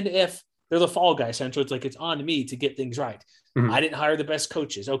responsibility, even if they're the fall guy. Essentially, it's like, it's on me to get things right. Mm-hmm. I didn't hire the best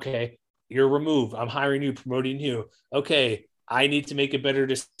coaches. Okay, you're removed. I'm hiring you, promoting you. Okay, I need to make a better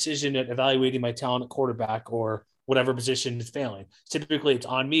decision at evaluating my talent at quarterback or whatever position is failing. Typically, it's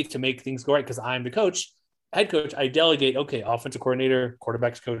on me to make things go right because I'm the coach, head coach. I delegate, okay, offensive coordinator,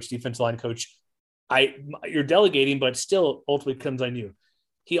 quarterbacks coach, defense line coach. You're delegating, but still ultimately comes on you.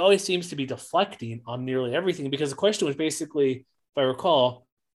 He always seems to be deflecting on nearly everything because the question was basically, if I recall,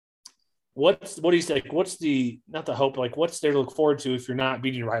 what do you say? What's the, not the hope, like what's there to look forward to if you're not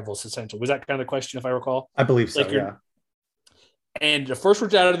beating rivals, essentially? Was that kind of the question, if I recall? I believe so, like yeah. And the first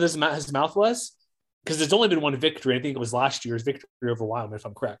words out of his mouth was, because there's only been one victory. I think it was last year's victory over Wildman, if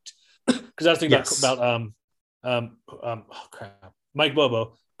I'm correct. Because I was thinking about Mike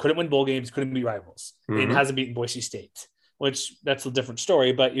Bobo couldn't win bowl games, couldn't beat rivals, and hasn't beaten Boise State, which that's a different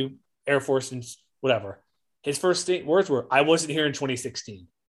story. But Air Force and whatever. His first words were, "I wasn't here in 2016."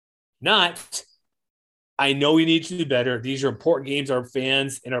 Not, I know we need to do better. These are important games our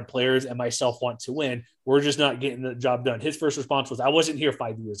fans and our players and myself want to win. We're just not getting the job done. His first response was, "I wasn't here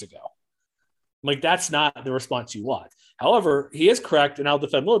 5 years ago." Like, that's not the response you want. However, he is correct, and I'll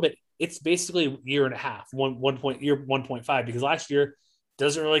defend a little bit. It's basically a year and a half, year 1.5, because last year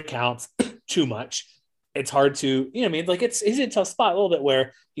doesn't really count too much. It's hard to, I mean, like he's in a tough spot a little bit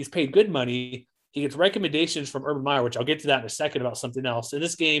where he's paid good money. He gets recommendations from Urban Meyer, which I'll get to that in a second about something else. In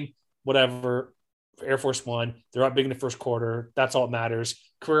this game, whatever, Air Force won. They're up big in the first quarter. That's all that matters.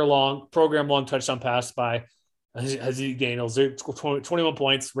 Program long touchdown pass by Hakeem Daniels. 21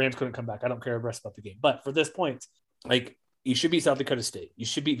 points. Rams couldn't come back. I don't care the rest about the game. But for this point, like, you should beat South Dakota State. You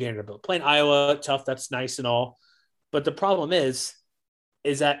should beat Vanderbilt. Playing Iowa, tough. That's nice and all. But the problem is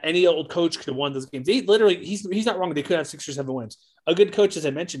that any old coach could have won those games. He's not wrong. They could have 6 or 7 wins. A good coach, as I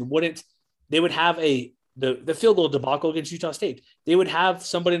mentioned, they would have the field goal debacle against Utah State. They would have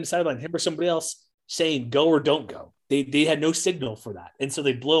somebody in the sideline, him or somebody else, saying go or don't go. They had no signal for that. And so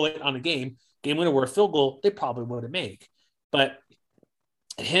they blow it on a game winner where a field goal they probably wouldn't make. But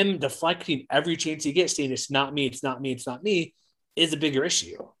him deflecting every chance he gets, saying it's not me, it's not me, it's not me, is a bigger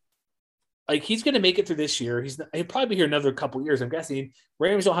issue. Like, he's going to make it through this year. He'll probably be here another couple of years, I'm guessing.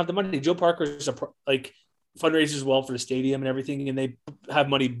 Rams don't have the money. Joe Parker's fundraisers well for the stadium and everything, and they have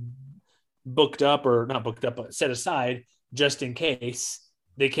money booked up, or not booked up, but set aside just in case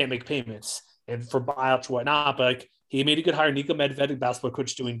they can't make payments and for buyouts or whatnot. But like, he made a good hire. Nico Medved, basketball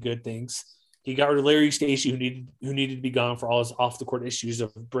coach, doing good things. He got rid of Larry Stacey, who needed to be gone for all his off the court issues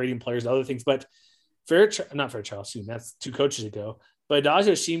of braiding players and other things. But not Fairchild, soon. That's 2 coaches ago. But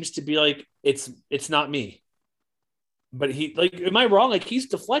Adazio seems to be like, it's not me. But he, like, am I wrong? Like, he's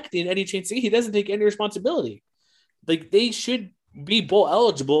deflecting any chance he doesn't take any responsibility. Like, they should be bowl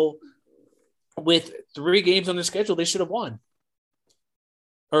eligible with 3 games on the schedule. They should have won.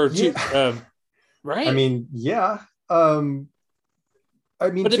 Or 2, right? I mean, yeah.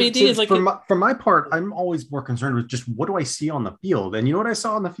 But the main thing is, like, for my part, I'm always more concerned with just what do I see on the field. And you know what I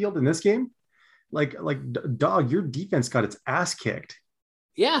saw on the field in this game? Like dog, your defense got its ass kicked.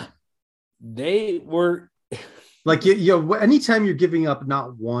 Yeah, they were. Like, anytime you're giving up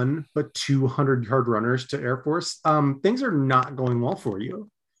not 1 but 200-yard runners to Air Force, things are not going well for you.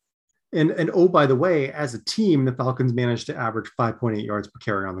 And oh, by the way, as a team, the Falcons managed to average 5.8 yards per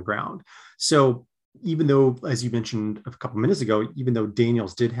carry on the ground. So even though, as you mentioned a couple minutes ago, even though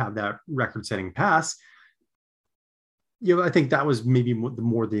Daniels did have that record-setting pass, I think that was maybe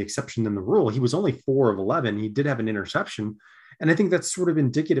more the exception than the rule. He was only 4 of 11. He did have an interception. And I think that's sort of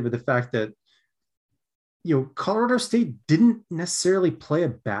indicative of the fact that, Colorado State didn't necessarily play a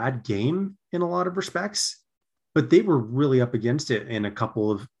bad game in a lot of respects, but they were really up against it in a couple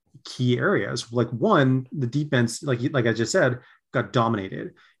of key areas. Like, 1, the defense, like I just said, got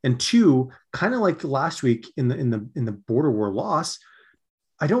dominated. And 2, kind of like last week in the Border War loss,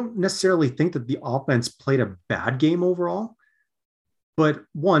 I don't necessarily think that the offense played a bad game overall, but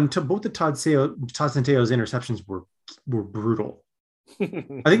 1, to both the Todd Centeio's interceptions were brutal.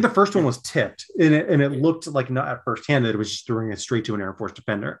 I think the first one was tipped, and it looked like, not at first hand, that it was just throwing it straight to an Air Force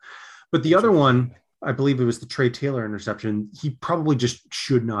defender. But the other one, I believe it was the Trey Taylor interception. He probably just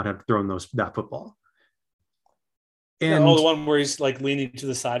should not have thrown that football. And the one where he's like leaning to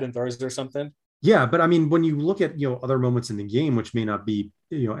the side and throws it or something. Yeah, but I mean, when you look at other moments in the game, which may not be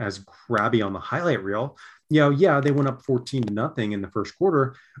as grabby on the highlight reel, they went up 14-0 in the first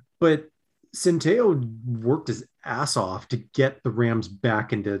quarter, but Centeio worked his ass off to get the Rams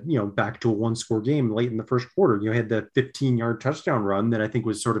back into back to a one-score game late in the first quarter. Had the 15-yard touchdown run that I think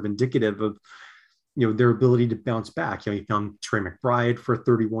was sort of indicative of their ability to bounce back. He found Trey McBride for a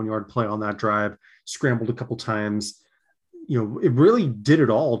 31-yard play on that drive, scrambled a couple times. It really did it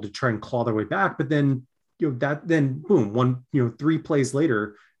all to try and claw their way back. But then, then boom, 3 plays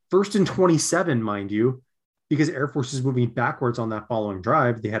later, 1st and 27, mind you, because Air Force is moving backwards on that following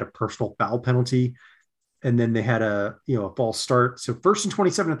drive. They had a personal foul penalty, and then they had a false start. So 1st and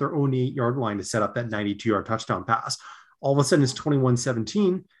 27 at their own 8-yard line to set up that 92-yard touchdown pass. All of a sudden it's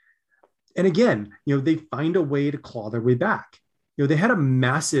 21-17. And again, they find a way to claw their way back. They had a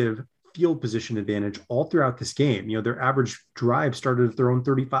massive field position advantage all throughout this game. Their average drive started at their own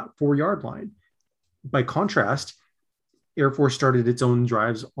 34-yard line. By contrast, Air Force started its own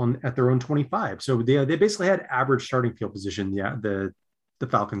drives at their own 25. So they basically had average starting field position. Yeah, the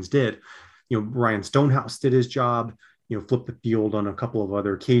Falcons did. Ryan Stonehouse did his job, flipped the field on a couple of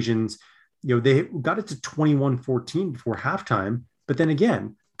other occasions. They got it to 21-14 before halftime. But then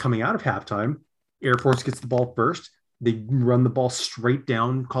again, coming out of halftime, Air Force gets the ball first. They run the ball straight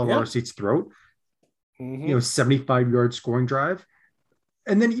down Colorado State's throat, 75-yard scoring drive.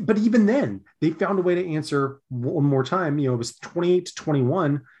 And then, but even then, they found a way to answer one more time. It was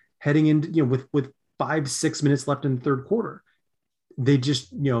 28-21 heading into, with 5-6 minutes left in the third quarter. They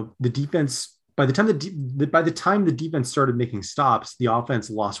just, the defense, by the time the defense started making stops, the offense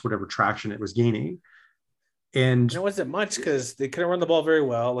lost whatever traction it was gaining. And it wasn't much because they couldn't run the ball very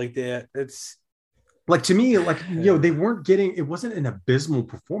well. To me, they weren't getting, it wasn't an abysmal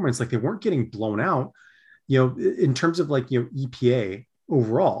performance. They weren't getting blown out, in terms of EPA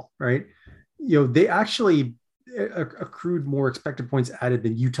overall, right? They actually accrued more expected points added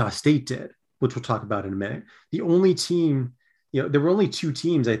than Utah State did, which we'll talk about in a minute. The only team, there were only 2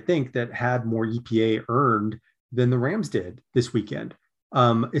 teams, I think, that had more EPA earned than the Rams did this weekend.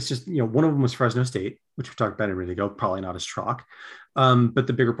 It's just, one of them was Fresno State, which we talked about a minute ago, probably not as chalk. But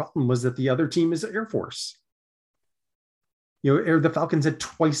the bigger problem was that the other team is Air Force. The Falcons had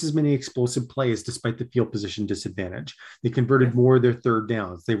twice as many explosive plays despite the field position disadvantage. They converted more of their third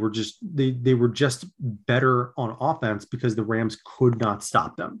downs. They were just better on offense because the Rams could not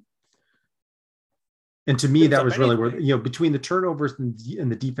stop them. And to me, that was really where, between the turnovers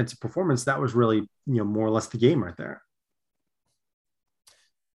and the defensive performance, that was really, more or less the game right there.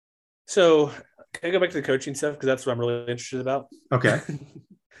 So can I go back to the coaching stuff? Because that's what I'm really interested about. Okay.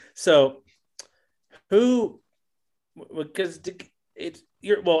 So because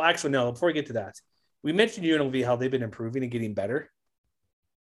actually, no, before we get to that, we mentioned UNLV, how they've been improving and getting better,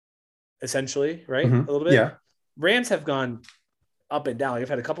 essentially, right? Mm-hmm. A little bit. Yeah. Rams have gone up and down. They've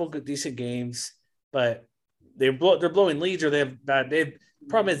had a couple of good, decent games, but they're blowing leads, or they have bad.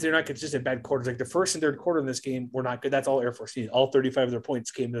 Problem is they're not consistent bad quarters. Like the first and third quarter in this game were not good. That's all Air Force needed. All 35 of their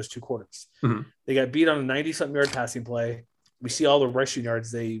points came in those 2 quarters. Mm-hmm. They got beat on a 90-something yard passing play. We see all the rushing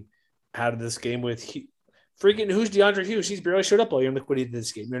yards they had in this game with freaking who's DeAndre Hughes. He's barely showed up all year. Look what he did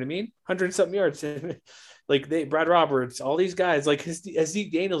this game. You know what I mean? 100-something yards. Brad Roberts, all these guys,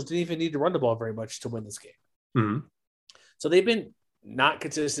 Zeke Daniels didn't even need to run the ball very much to win this game. Mm-hmm. So they've been not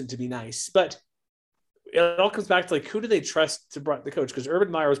consistent to be nice, but it all comes back to who do they trust to bring the coach? Because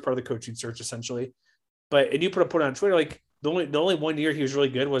Urban Meyer was part of the coaching search essentially, and you put it on Twitter, the only 1 year he was really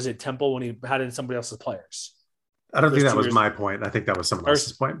good was at Temple when he had in somebody else's players. I don't think that was my point. I think that was someone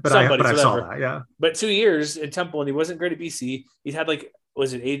else's point, but I saw that. Yeah. But 2 years in Temple, and he wasn't great at BC. He's had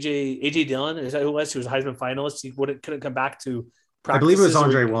was it AJ Dillon? Is that who was? He was a Heisman finalist. He couldn't come back to practice. I believe it was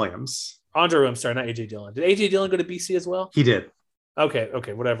Andre Williams. Andre Williams, sorry, not AJ Dillon. Did AJ Dillon go to BC as well? He did.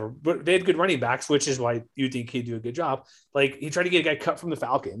 Okay, whatever. But they had good running backs, which is why you think he'd do a good job. He tried to get a guy cut from the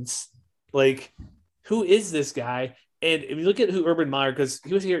Falcons. Who is this guy? And if you look at who Urban Meyer, because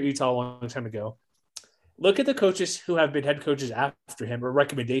he was here at Utah a long time ago, look at the coaches who have been head coaches after him or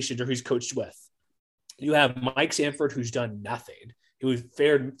recommendations or who's coached with. You have Mike Sanford, who's done nothing. He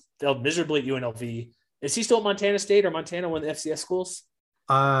failed miserably at UNLV. Is he still at Montana State or Montana, one of the FCS schools?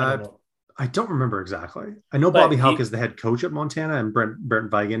 I don't know. I don't remember exactly. I know Bobby Hauck is the head coach at Montana, and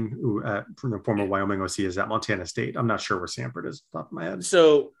Brent Vigen, who from the former Wyoming OC, is at Montana State. I'm not sure where Sanford is off the top of my head.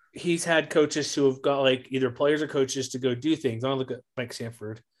 So he's had coaches who have got either players or coaches to go do things. I want to look at Mike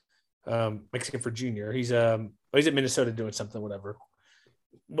Sanford Jr. He's at Minnesota doing something, whatever.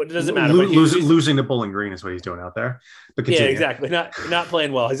 But it doesn't matter. But losing to Bowling Green is what he's doing out there. But continue. Yeah, exactly. Not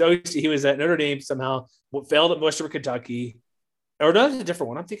playing well. He was at Notre Dame somehow, failed at Western Kentucky. Or no, that's a different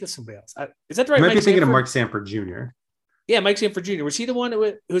one. I'm thinking of somebody else. Is that the right? You might be thinking of Mark Sanford Jr. Yeah, Mike Sanford Jr. Was he the one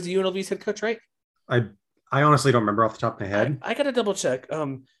who was the UNLV's head coach, right? I honestly don't remember off the top of my head. I got to double check.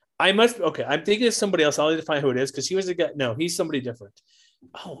 I'm thinking of somebody else. I'll need to find who it is because he was a guy. No, he's somebody different.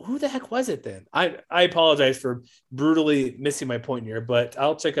 Oh, who the heck was it then? I apologize for brutally missing my point here, but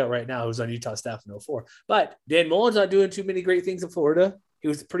I'll check out right now who's on Utah staff in 04. But Dan Mullen's not doing too many great things in Florida. He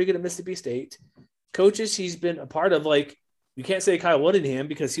was pretty good at Mississippi State. Coaches he's been a part of, like, you can't say Kyle Whittingham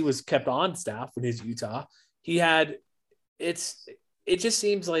because he was kept on staff when he's Utah. It just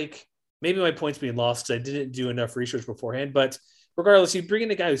seems like maybe my point's being lost because I didn't do enough research beforehand. But regardless, you bring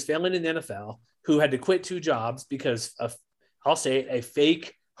in a guy who's failing in the NFL, who had to quit 2 jobs because of, I'll say it, a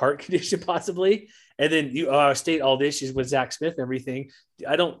fake heart condition possibly. And then you state all the issues with Zach Smith and everything.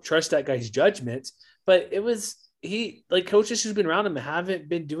 I don't trust that guy's judgment, but coaches who's been around him haven't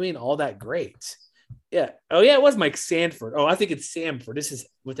been doing all that great. Yeah. Oh yeah. It was Mike Sanford. Oh, I think it's Samford. This is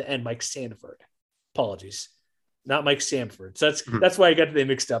with the end, Mike Sanford. Apologies. Not Mike Sanford. So that's why I got the name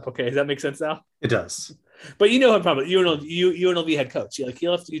mixed up. Okay. Does that make sense now? It does. But you know him probably. UNLV head coach. He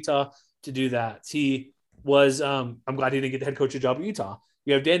left Utah to do that. He was I'm glad he didn't get the head coaching job at Utah.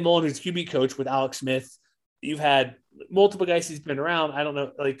 You have Dan Mullen, who's QB coach with Alex Smith. You've had multiple guys he's been around. I don't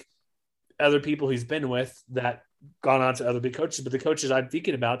know, like other people he's been with that gone on to other big coaches, but the coaches I'm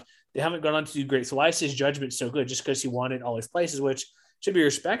thinking about, they haven't gone on to do great. So why is his judgment so good? Just because he wanted all his places, which should be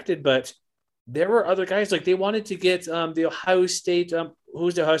respected. But there were other guys, like they wanted to get the Ohio State,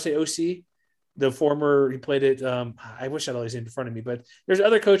 who's the Ohio State OC? The former, he played it. I wish I had all these in front of me, but there's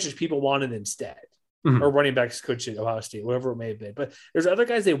other coaches people wanted instead. Mm-hmm. Or running backs coach at Ohio State, whatever it may have been. But there's other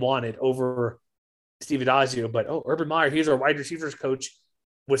guys they wanted over Steve Adazio. But, Urban Meyer, he's our wide receivers coach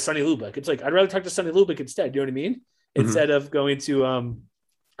with Sonny Lubick. It's like, I'd rather talk to Sonny Lubick instead. You know what I mean? Mm-hmm. Instead of going to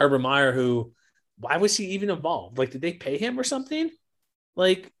Urban Meyer, who, why was he even involved? Like, did they pay him or something?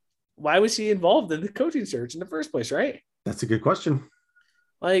 Like, why was he involved in the coaching search in the first place, right? That's a good question.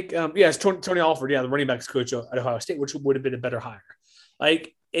 Like, it's Tony Alford, the running backs coach at Ohio State, which would have been a better hire.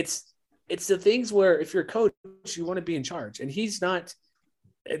 Like, it's the things where if you're a coach, you want to be in charge. And he's not.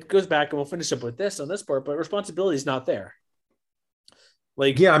 It goes back, and we'll finish up with this on this part, but responsibility is not there.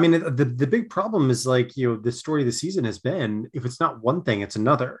 Like, yeah, I mean, the big problem is the story of the season has been, if it's not one thing, it's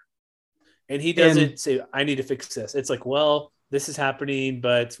another. And he doesn't say, I need to fix this. It's like, well, this is happening,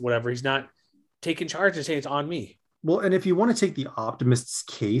 but whatever. He's not taking charge and saying it's on me. Well, and if you want to take the optimist's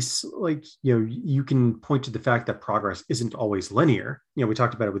case, you can point to the fact that progress isn't always linear. We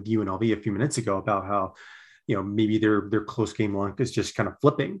talked about it with UNLV a few minutes ago about how, maybe their close game luck is just kind of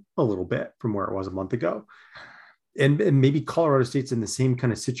flipping a little bit from where it was a month ago. And maybe Colorado State's in the same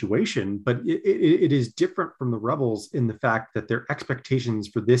kind of situation, but it is different from the Rebels in the fact that their expectations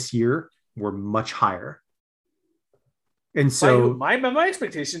for this year were much higher. And so my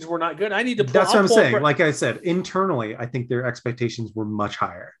expectations were not good. I need to. That's what I'm saying. Like I said, internally, I think their expectations were much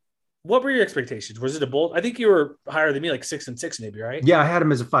higher. What were your expectations? Was it a bold? I think you were higher than me, like 6-6, maybe, right? Yeah, I had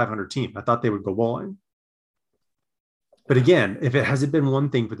them as a 500 team. I thought they would go bowling. But again, if it hasn't been one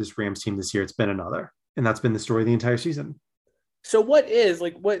thing for this Rams team this year, it's been another, and that's been the story of the entire season. So what do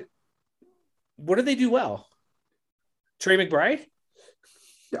they do well? Trey McBride?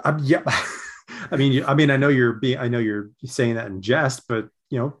 Yeah. I mean, I know you're saying that in jest, but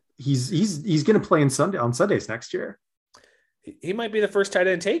he's going to play on Sundays next year. He might be the first tight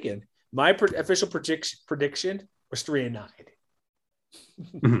end taken. My official prediction was 3-9.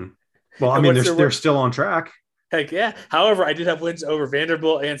 Mm-hmm. Well, I mean, they're still on track. Heck yeah. However, I did have wins over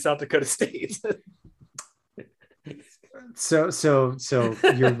Vanderbilt and South Dakota State. So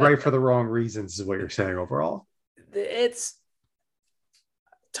you're right for the wrong reasons, is what you're saying overall. It's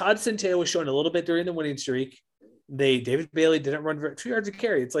Todd Centeio was showing a little bit during the winning streak. David Bailey didn't run 2 yards a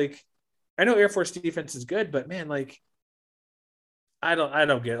carry. It's like, I know Air Force defense is good, but man, like, I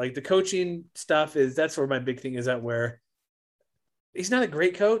don't get it. Like, the coaching stuff that's where my big thing is at, where he's not a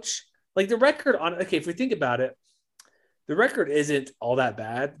great coach. Like, the record if we think about it, the record isn't all that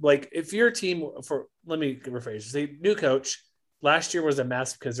bad. Like, if you're a team let me rephrase, say new coach, last year was a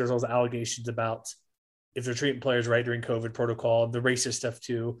mess because there's all those allegations about if they're treating players right during COVID protocol, the racist stuff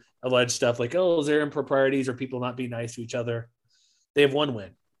too, alleged stuff like, is there improprieties or people not being nice to each other? They have 1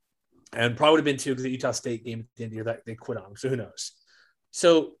 win, and probably would have been 2 because the Utah State game at the end of the year that they quit on. So who knows?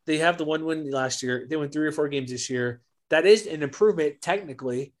 So they have the 1 win last year. They won 3 or 4 games this year. That is an improvement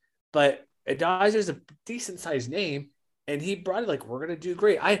technically, but Adazio is a decent sized name, and he brought it like, we're going to do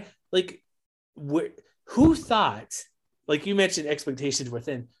great. Who thought, like you mentioned expectations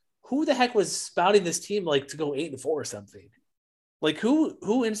within. Who the heck was spouting this team like to go 8-4 or something? Like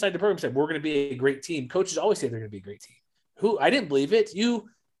who inside the program said we're going to be a great team? Coaches always say they're going to be a great team. Who I didn't believe it. You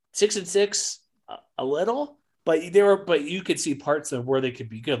 6-6 a little, but you could see parts of where they could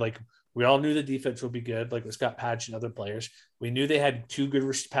be good. Like we all knew the defense would be good, like with Scott Patch and other players. We knew they had 2 good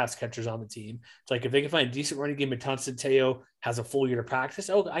pass catchers on the team. It's like if they can find a decent running game and Teo has a full year to practice,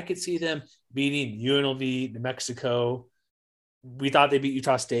 I could see them beating UNLV, New Mexico. We thought they beat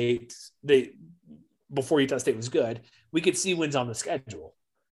Utah State. Before Utah State was good, we could see wins on the schedule.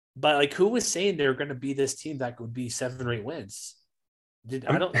 But like, who was saying they're going to be this team that would be 7 or 8 wins?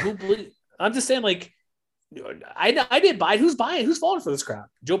 I'm just saying, like, I didn't buy it. Who's buying? Who's falling for this crap?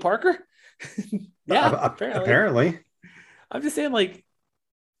 Joe Parker? Yeah, apparently. I'm just saying, like,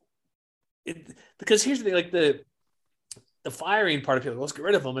 because here's the thing, like the firing part of people, let's get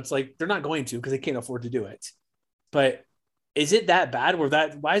rid of them. It's like they're not going to because they can't afford to do it. But is it that bad?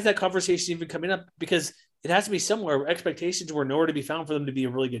 Why is that conversation even coming up? Because it has to be somewhere where expectations were nowhere to be found for them to be a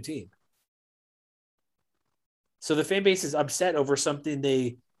really good team. So the fan base is upset over something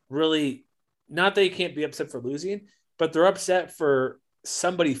they really, not that they can't be upset for losing, but they're upset for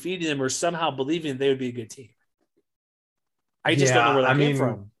somebody feeding them or somehow believing they would be a good team. I just don't know where that came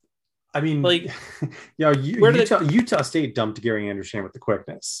from. I mean, like, Utah State dumped Gary Anderson with the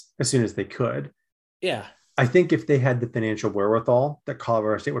quickness as soon as they could. Yeah. I think if they had the financial wherewithal, that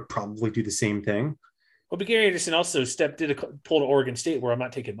Colorado State would probably do the same thing. Well, but Gary Anderson also did a pull to Oregon State where I'm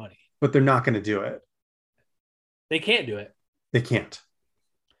not taking money. But they're not going to do it. They can't do it. They can't.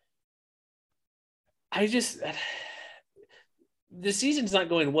 The season's not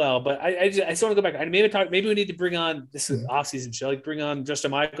going well, but I still want to go back. Maybe we need to bring on this off-season show, like bring on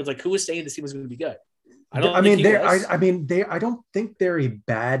Justin Michaels. Like, who was saying this team was going to be good? I don't think they're a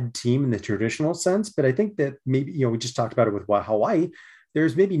bad team in the traditional sense, but I think that maybe, we just talked about it with Hawaii.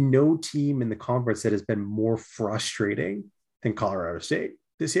 There's maybe no team in the conference that has been more frustrating than Colorado State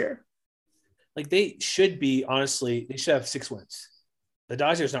this year. Like they should have 6 wins. The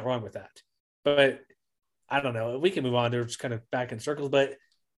Dodgers not wrong with that, but I don't know. We can move on. They're just kind of back in circles, but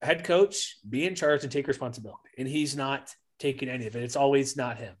head coach, be in charge and take responsibility. And he's not taking any of it. It's always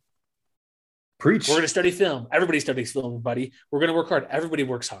not him. Preach. We're going to study film. Everybody studies film, buddy. We're going to work hard. Everybody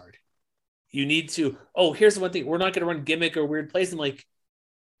works hard. You need to, here's the one thing. We're not going to run gimmick or weird plays. And like,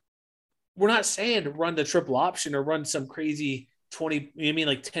 we're not saying to run the triple option or run some crazy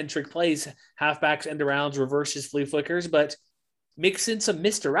 10 trick plays, halfbacks, end arounds, reverses, flea flickers, but mix in some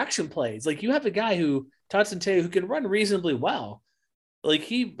misdirection plays. Like you have a guy who can run reasonably well. Like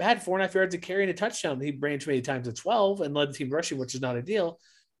he had 4.5 yards of carry and a touchdown. He branched many times to 12 and led the team rushing, which is not ideal.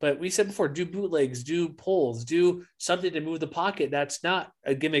 But we said before, do bootlegs, do pulls, do something to move the pocket. That's not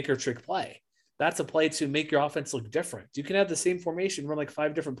a gimmick or trick play. That's a play to make your offense look different. You can have the same formation, run like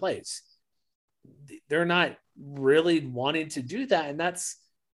 5 different plays. They're not really wanting to do that. And that's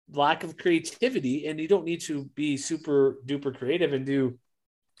lack of creativity. And you don't need to be super duper creative and do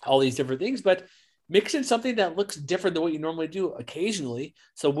all these different things, but mix in something that looks different than what you normally do occasionally.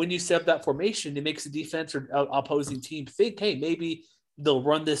 So when you set up that formation, it makes the defense or opposing team think, hey, maybe they'll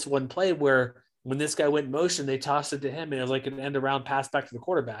run this one play where when this guy went in motion, they tossed it to him and it was like an end around pass back to the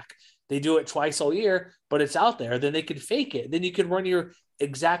quarterback. They do it twice all year, but it's out there. Then they could fake it. Then you could run your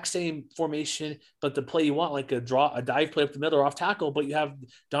exact same formation, but the play you want, like a dive play up the middle or off tackle, but you have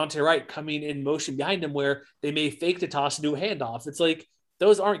Dante Wright coming in motion behind him where they may fake the toss and do a handoff. It's like,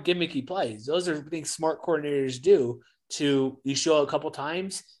 those aren't gimmicky plays. Those are things smart coordinators do. You show a couple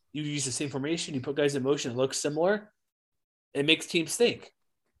times, you use the same formation, you put guys in motion, it looks similar. It makes teams think,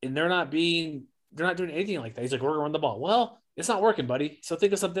 and they're not doing anything like that. He's like, we're gonna run the ball. Well, it's not working, buddy. So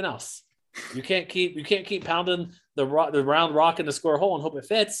think of something else. You can't keep pounding the round rock in the square hole and hope it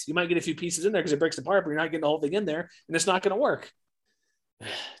fits. You might get a few pieces in there because it breaks apart, but you're not getting the whole thing in there, and it's not going to work.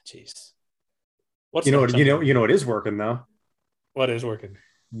 Jeez. What is working though? What is working?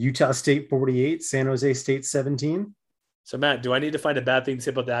 Utah State 48, San Jose State 17. So Matt, do I need to find a bad thing to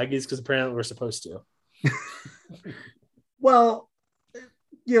say about the Aggies? Because apparently we're supposed to. Well,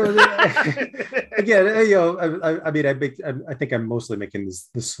 again, I think I'm mostly making this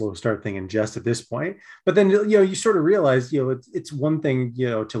slow start thing in jest at this point. But then, you sort of realize, it's one thing,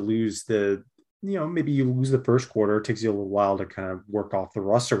 to lose maybe you lose the first quarter. It takes you a little while to kind of work off the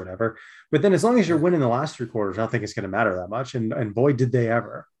rust or whatever. But then as long as you're winning the last 3 quarters, I don't think it's going to matter that much. And boy, did they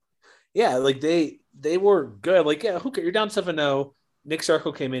ever. Yeah, like they were good. Like, yeah, who cares? You're down 7-0. Nick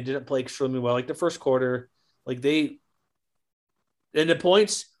Sarko came in, didn't play extremely well. Like the first quarter, and the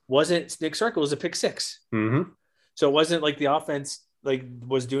points wasn't Nick Sarko, it was a pick 6. Mm-hmm. So it wasn't like the offense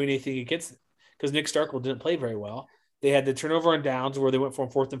was doing anything against it because Nick Starkel didn't play very well. They had the turnover on downs where they went from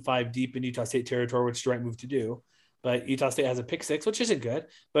 4th and 5 deep in Utah State territory, which is the right move to do. But Utah State has a pick 6, which isn't good.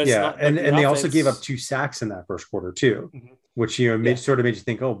 But it's not and like they also gave up 2 sacks in that first quarter too, which sort of made you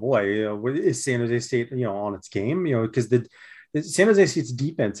think, oh boy, is San Jose State on its game? Because the San Jose State's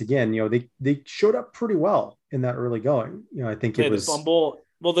defense again, they showed up pretty well in that early going. I think it was the fumble.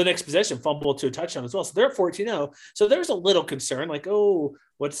 Well, the next possession fumble to a touchdown as well. So they're at 14-0. So there's a little concern, like,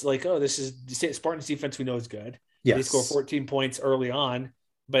 this is Spartans defense we know is good. Yes. They score 14 points early on,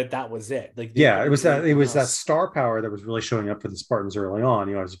 but that was it. Like, it was that star power that was really showing up for the Spartans early on.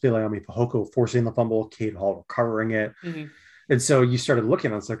 It was Viliami Fehoko forcing the fumble, Cade Hall recovering it. Mm-hmm. And so you started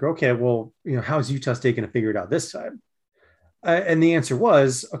looking, and it's like, okay, well, how's Utah State going to figure it out this time? And the answer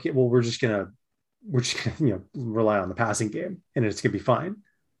was, okay, well, we're just gonna rely on the passing game, and it's gonna be fine.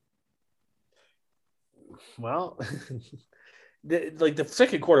 Well, the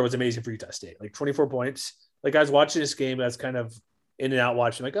second quarter was amazing for Utah State. Like 24 points. Like I was watching this game, I was kind of in and out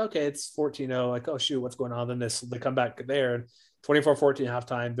watching. Like, okay, it's 14-0. Like, oh shoot, what's going on? Then they come back there, 24-14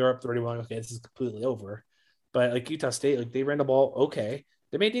 halftime. They're up 31. Okay, this is completely over. But like Utah State, like they ran the ball okay.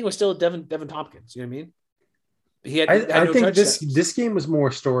 The main thing was still Devin Tompkins. You know what I mean? I think this game was more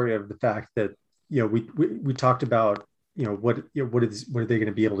a story of the fact that we talked about what are they going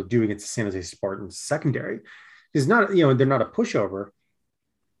to be able to do against the San Jose Spartans secondary? Is not they're not a pushover,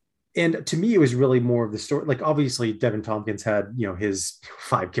 and to me it was really more of the story. Like obviously Devin Tompkins had his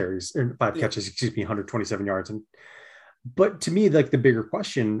 5 catches, 127 yards, but to me like the bigger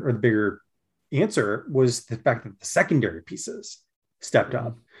question or the bigger answer was the fact that the secondary pieces stepped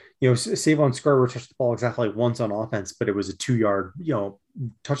up. Savon Scarborough touched the ball exactly once on offense, but it was a 2-yard,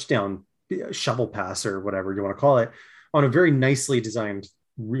 touchdown shovel pass or whatever you want to call it on a very nicely designed,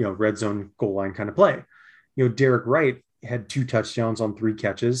 red zone goal line kind of play. Derek Wright had 2 touchdowns on 3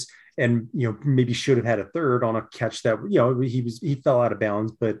 catches and, maybe should have had a third on a catch that, he fell out of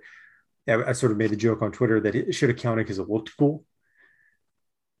bounds, but I sort of made the joke on Twitter that it should have counted because it looked cool.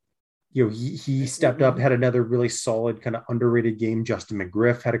 He stepped up, had another really solid kind of underrated game. Justin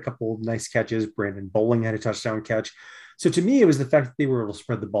McGriff had a couple of nice catches. Brandon Bowling had a touchdown catch. So to me, it was the fact that they were able to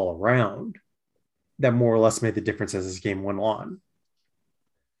spread the ball around that more or less made the difference as this game went on.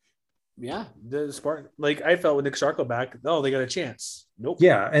 Yeah, the Spartan, like I felt with Nick Sarko back, they got a chance. Nope.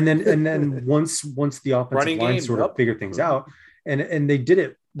 Yeah, and then once the offensive line sort of figured things out, and they did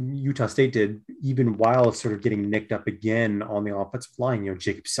it. Utah State did, even while sort of getting nicked up again on the offensive line.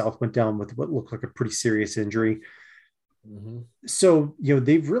 Jacob South went down with what looked like a pretty serious injury. Mm-hmm. So,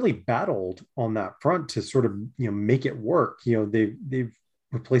 they've really battled on that front to sort of, make it work. They've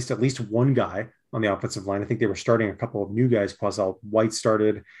replaced at least one guy on the offensive line. I think they were starting a couple of new guys. Quazell White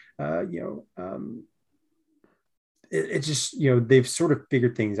started, it just, they've sort of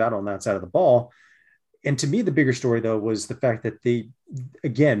figured things out on that side of the ball. And to me, the bigger story, though, was the fact that they,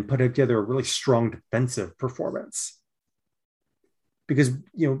 again, put together a really strong defensive performance. Because,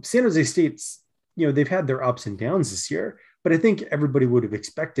 San Jose State's, they've had their ups and downs this year, but I think everybody would have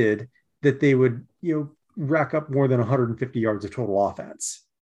expected that they would, rack up more than 150 yards of total offense.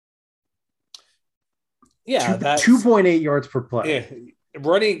 Yeah. 2.8 yards per play. Yeah.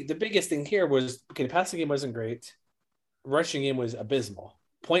 Running, the biggest thing here was, the passing game wasn't great. Rushing game was abysmal.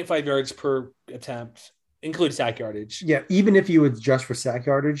 0.5 yards per attempt, include sack yardage. Yeah, even if you adjust for sack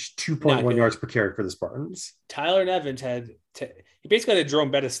yardage, 2.1 yards per carry for the Spartans. Tyler Nevins he basically had a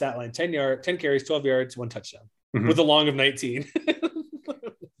Jerome Bettis stat line, 10 carries, 12 yards, 1 touchdown, with a long of 19.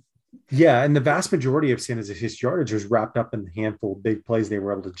 Yeah, and the vast majority of San Jose's yardage was wrapped up in the handful of big plays they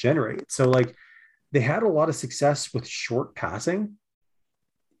were able to generate. So, they had a lot of success with short passing.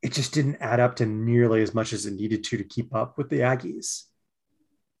 It just didn't add up to nearly as much as it needed to keep up with the Aggies.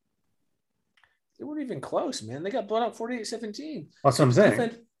 They weren't even close, man. They got blown out 48-17. That's what I'm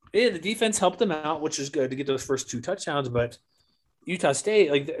saying. The defense helped them out, which is good to get those first 2 touchdowns. But Utah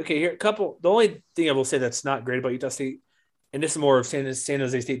State, the only thing I will say that's not great about Utah State, and this is more of San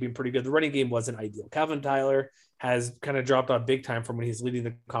Jose State being pretty good, the running game wasn't ideal. Calvin Tyler has kind of dropped off big time from when he's leading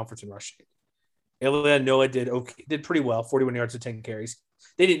the conference in rushing. Ilya Noah did pretty well, 41 yards to 10 carries.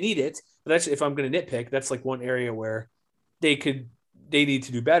 They didn't need it, but that's, if I'm going to nitpick, that's like one area where they need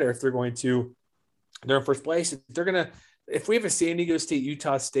to do better if they're going to. They're in first place. If we have a San Diego State,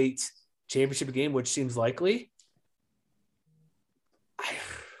 Utah State championship game, which seems likely,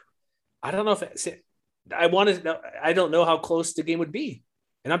 I don't know I don't know how close the game would be.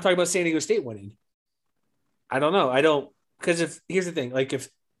 And I'm talking about San Diego State winning. I don't know. Because here's the thing,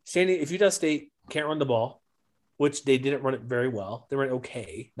 if Utah State can't run the ball, which they didn't run it very well, they ran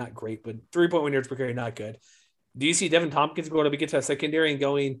okay, not great, but 3.1 yards per carry, not good. Do you see Devin Tompkins going up against that secondary and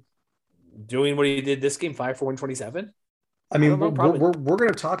going, doing what he did this game, 5 for 127. I mean, we're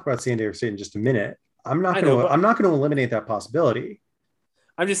going to talk about San Diego State in just a minute. I'm not going to eliminate that possibility.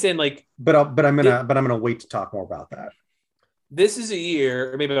 I'm just saying, like, but I'm gonna wait to talk more about that. This is a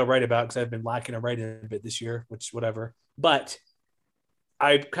year, or maybe I'll write about, because I've been lacking on writing a bit this year, which whatever. But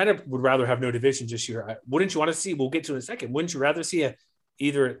I kind of would rather have no divisions this year. Wouldn't you want to see? We'll get to it in a second. Wouldn't you rather see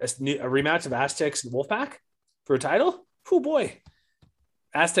either a rematch of Aztecs and Wolfpack for a title? Oh boy,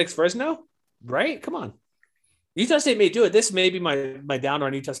 Aztecs Fresno, right? Come on, Utah State may do it. This may be my downer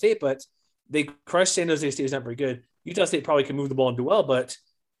on Utah State, but they crushed San Jose State. Is not very good. Utah State probably can move the ball and do well, but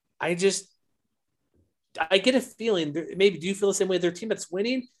I get a feeling, maybe do you feel the same way? Their team that's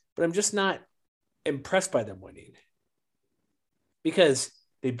winning, but I'm just not impressed by them winning, because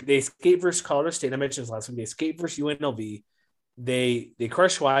they escaped versus Colorado State. I mentioned this last week. They escaped versus UNLV. They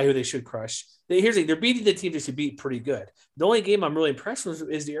crushed Hawaii, who they should crush. They're beating the team they should beat pretty good. The only game I'm really impressed with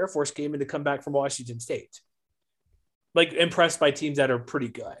is the Air Force game and to come back from Washington State. Like, impressed by teams that are pretty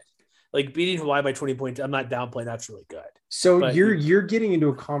good. Like, beating Hawaii by 20 points, I'm not downplaying. That's really good. So you're getting into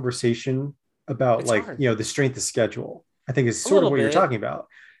a conversation about, like, hard. The strength of schedule. I think is sort of what you're talking about.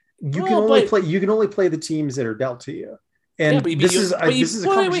 You can only play the teams that are dealt to you. And you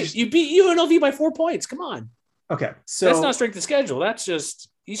beat UNLV by 4 points. Come on. Okay, so that's not strength of schedule. That's just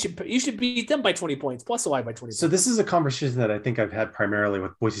you should beat them by 20 points plus Hawaii by 20. So this is a conversation that I think I've had primarily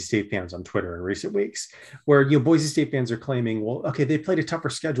with Boise State fans on Twitter in recent weeks, where Boise State fans are claiming, well, okay, they played a tougher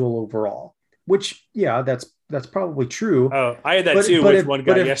schedule overall, which that's probably true. Oh, I had that too with one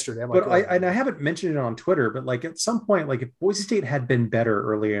guy yesterday. I haven't mentioned it on Twitter, but like at some point, like if Boise State had been better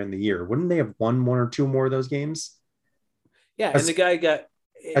earlier in the year, wouldn't they have won one or two more of those games? Yeah, and the guy got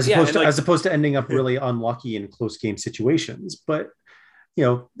as opposed to ending up really unlucky in close game situations. But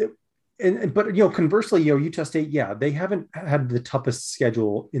conversely, Utah State, they haven't had the toughest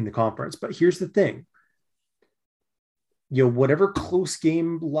schedule in the conference. But here's the thing. Whatever close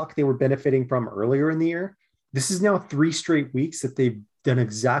game luck they were benefiting from earlier in the year, this is now 3 straight weeks that they've done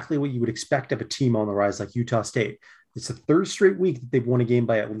exactly what you would expect of a team on the rise like Utah State. It's the 3rd straight week that they've won a game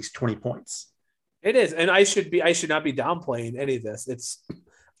by at least 20 points. It is. And I should not be downplaying any of this.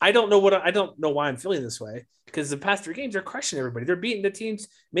 I don't know why I'm feeling this way, because the past 3 games are crushing everybody. They're beating the teams.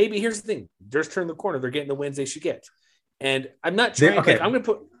 Maybe here's the thing. They're just turning the corner. They're getting the wins they should get. And I'm not trying. Okay. I'm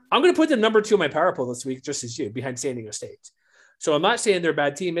going to put them number 2 in my power poll this week, just as you, behind San Diego State. So I'm not saying they're a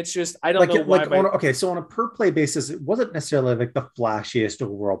bad team. It's just, I don't know why. So on a per play basis, it wasn't necessarily like the flashiest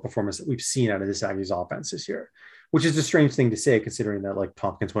overall performance that we've seen out of this Aggies offense this year, which is a strange thing to say considering that like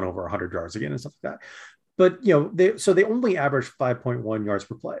Tompkins went over 100 yards again and stuff like that. But, they only averaged 5.1 yards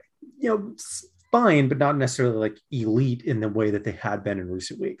per play, fine, but not necessarily like elite in the way that they had been in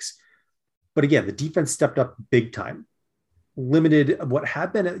recent weeks. But again, the defense stepped up big time, limited what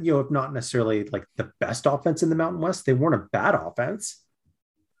had been, if not necessarily like the best offense in the Mountain West. They weren't a bad offense.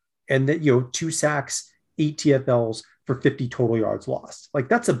 And that, 2 sacks, 8 TFLs for 50 total yards lost. Like,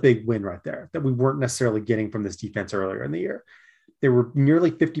 that's a big win right there that we weren't necessarily getting from this defense earlier in the year. They were nearly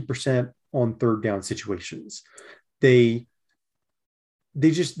 50% on 3rd down situations. They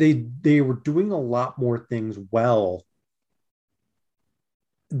were doing a lot more things well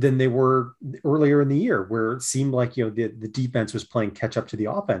than they were earlier in the year, where it seemed like, the defense was playing catch up to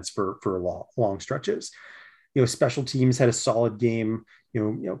the offense for long stretches. Special teams had a solid game.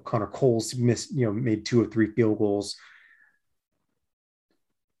 Connor Coles made 2 of 3 field goals.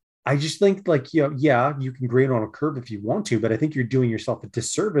 I just think like, you can grade on a curve if you want to, but I think you're doing yourself a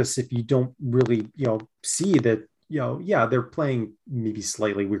disservice if you don't really, see that, they're playing maybe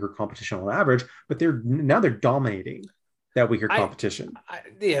slightly weaker competition on average, but they're dominating that weaker competition.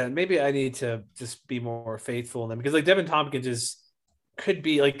 Maybe I need to just be more faithful in them, because like Devin Tompkins could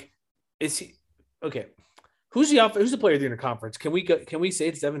be like, is he okay? Who's the player of the interconference? Can we say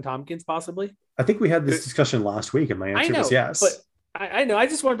it's Devin Tompkins possibly? I think we had this discussion last week, and my answer was yes. But I know. I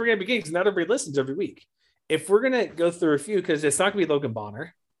just want to bring up a game because not everybody listens every week. If we're going to go through a few, because it's not going to be Logan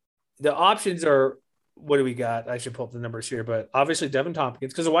Bonner, the options are, what do we got? I should pull up the numbers here, but obviously Devin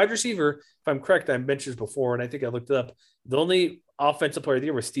Tompkins, because a wide receiver, if I'm correct, I mentioned this before, and I think I looked it up. The only offensive player of the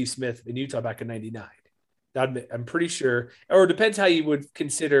year was Steve Smith in Utah back in '99. I'm pretty sure, or it depends how you would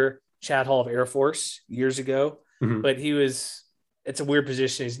consider Chad Hall of Air Force years ago, but it's a weird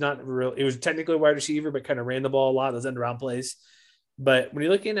position. He's not real. He was technically a wide receiver, but kind of ran the ball a lot, those end around plays. But when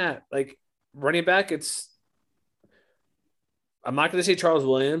you're looking at like running back, I'm not going to say Charles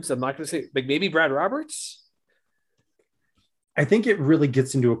Williams. I'm not going to say like maybe Brad Roberts. I think it really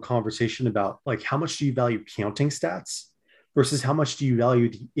gets into a conversation about like how much do you value counting stats versus how much do you value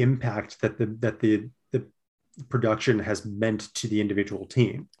the impact that the production has meant to the individual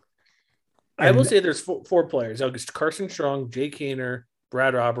team. I will say there's four players. August Carson Strong, Jay Kaner,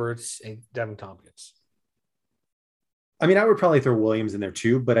 Brad Roberts, and Devin Tompkins. I mean, I would probably throw Williams in there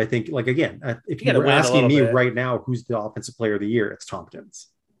too, but I think, like, again, if you were asking me right now who's the offensive player of the year, it's Tompkins.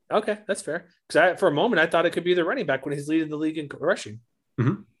 Okay, that's fair. Because for a moment, I thought it could be the running back when he's leading the league in rushing.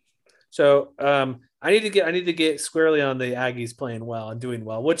 Mm-hmm. So I need to get squarely on the Aggies playing well and doing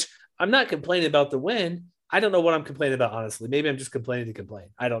well, which I'm not complaining about the win. I don't know what I'm complaining about, honestly. Maybe I'm just complaining to complain.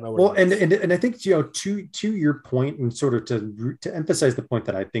 I don't know. Well, and I think, to your point, and sort of to emphasize the point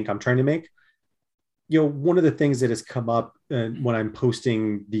that I think I'm trying to make, one of the things that has come up when I'm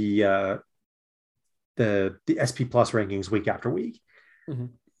posting the SP Plus rankings week after week, mm-hmm.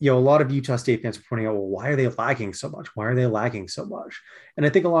 A lot of Utah State fans are pointing out, well, why are they lagging so much? Why are they lagging so much? And I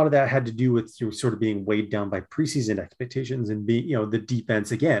think a lot of that had to do with sort of being weighed down by preseason expectations and being, the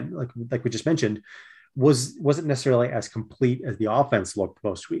defense, again, like we just mentioned, wasn't necessarily as complete as the offense looked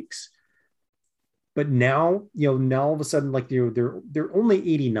most weeks. But now, now all of a sudden, like they're only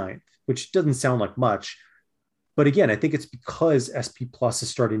 89th, which doesn't sound like much. But again, I think it's because SP Plus is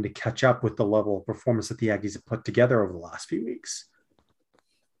starting to catch up with the level of performance that the Aggies have put together over the last few weeks.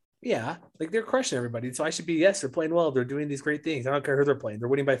 Yeah, like they're crushing everybody. So I should be, yes, they're playing well. They're doing these great things. I don't care who they're playing. They're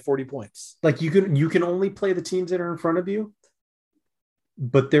winning by 40 points. Like you can only play the teams that are in front of you.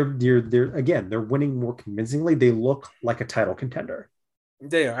 But they're winning more convincingly. They look like a title contender.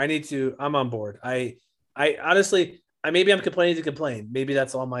 They are. I'm on board. I honestly, maybe I'm complaining to complain. Maybe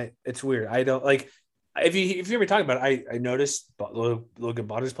that's all it's weird. I don't like, if you hear me talking about it, I noticed Logan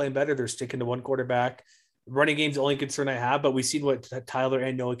Bonner's playing better. They're sticking to one quarterback. Running game's the only concern I have, but we've seen what Tyler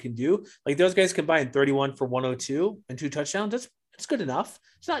and Noah can do. Like those guys combined 31 for 102 and 2 touchdowns. That's good enough.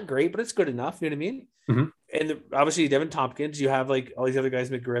 It's not great, but it's good enough. You know what I mean? Mm-hmm. And obviously Devin Tompkins, you have like all these other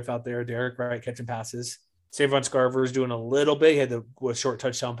guys, McGriff out there, Derek Wright catching passes. Savon Scarver is doing a little bit. He had a short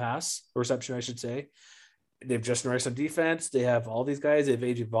touchdown pass, reception, I should say. They have Justin Rice on defense. They have all these guys. They have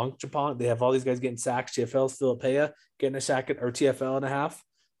AJ Vongchapon. They have all these guys getting sacks. TFL's Philip Paya getting a sack or TFL and a half.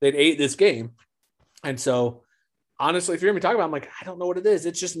 They'd ate this game. And so, honestly, if you hear me talk about it, I'm like, I don't know what it is.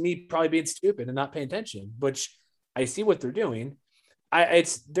 It's just me probably being stupid and not paying attention, which I see what they're doing.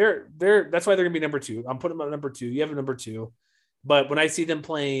 That's why they're going to be number 2. I'm putting them at number 2. You have a number 2. But when I see them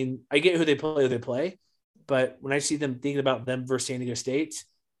playing, I get who they play. But when I see them thinking about them versus San Diego State,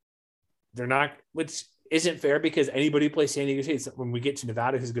 they're not, which isn't fair because anybody who plays San Diego State, when we get to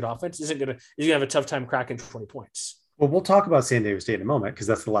Nevada, who's a good offense, is going to have a tough time cracking 20 points. Well, we'll talk about San Diego State in a moment because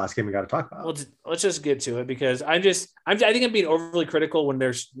that's the last game we got to talk about. Well, let's just get to it because I think I'm being overly critical when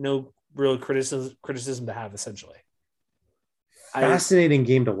there's no real criticism to have, essentially. Fascinating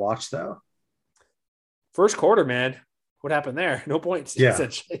game to watch, though. First quarter, man. What happened there? No points,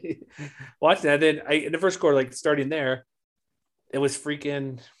 essentially. Watching that, then in the first quarter, like starting there, it was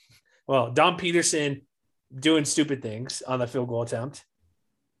freaking, Dom Peterson doing stupid things on the field goal attempt.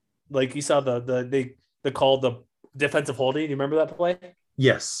 Like you saw they called the defensive holding. You remember that play?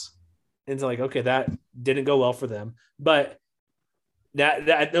 Yes. And it's like, okay, that didn't go well for them. But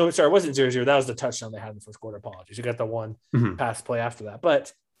it wasn't 0-0. That was the touchdown they had in the first quarter. Apologies. You got the one pass play after that.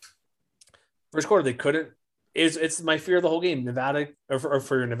 But first quarter, they couldn't. It's my fear of the whole game. Nevada, or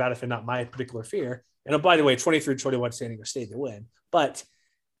for your Nevada fan, not my particular fear. And by the way, 23-21 San Diego State, they win. But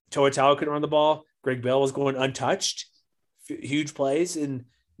Toa couldn't run the ball. Greg Bell was going untouched. Huge plays. And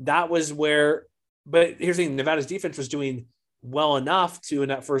that was where. But here's the thing, Nevada's defense was doing well enough to, in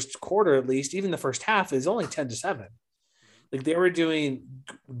that first quarter at least, even the first half is only 10-7. Like they were doing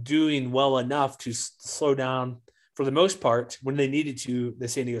well enough to slow down for the most part when they needed to the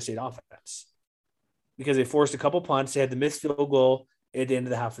San Diego State offense. Because they forced a couple punts. They had the missed field goal at the end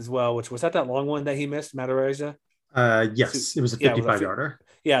of the half as well, which was that long one that he missed, Matt Araiza? Yes, it was a 55-yarder.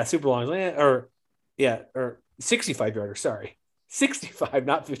 Yeah, super long. Or 65-yarder, sorry. 65,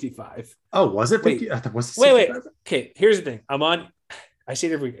 not 55. Oh, was it 50? Wait. Okay, here's the thing. I say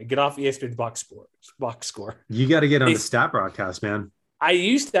it every week. Get off ESPN's box score. You got to get on the stat broadcast, man. I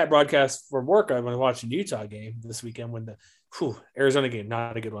used that broadcast for work. I was watching Utah game this weekend when the Arizona game,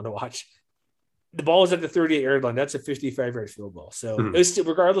 not a good one to watch. The ball was at the 38-yard line. That's a 55-yard field goal. So it was still,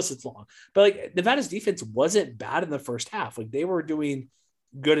 regardless, it's long. But like Nevada's defense wasn't bad in the first half. Like they were doing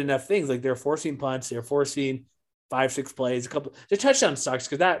good enough things. Like they're forcing punts. They're forcing 5-6 plays. The touchdown sucks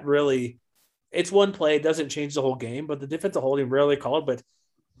because that really, it's one play. It doesn't change the whole game. But the defensive holding rarely called. But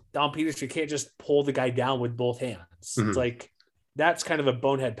Dom Peterson can't just pull the guy down with both hands. It's like that's kind of a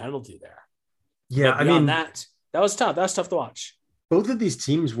bonehead penalty there. Yeah, I mean that was tough. That was tough to watch. Both of these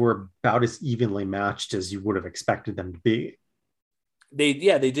teams were about as evenly matched as you would have expected them to be. They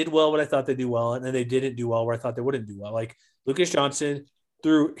did well what I thought they'd do well, and then they didn't do well where I thought they wouldn't do well. Like Lucas Johnson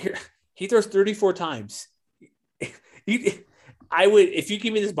threw He throws 34 times. I would, if you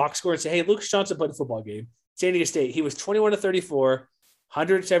give me this box score and say, hey, Lucas Johnson played a football game, San Diego State, he was 21 to 34,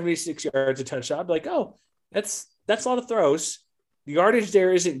 176 yards, a touchdown. I'd be like, oh, that's a lot of throws. The yardage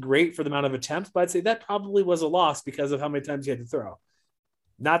there isn't great for the amount of attempts, but I'd say that probably was a loss because of how many times he had to throw.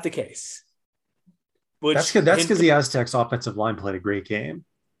 Not the case. That's because the Aztecs offensive line played a great game.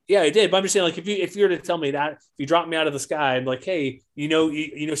 Yeah, it did. But I'm just saying, like, if you were to tell me that, if you dropped me out of the sky, I'm like, hey, you know,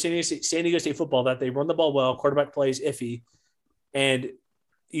 San Diego State football, that they run the ball well, quarterback plays iffy, and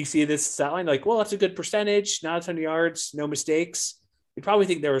you see this stat line, like, well, that's a good percentage, not a ton of yards, no mistakes. You'd probably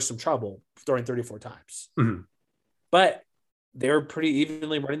think there was some trouble throwing 34 times. Mm-hmm. But they were pretty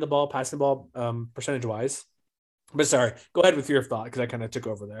evenly running the ball, passing the ball percentage-wise. But sorry, go ahead with your thought because I kind of took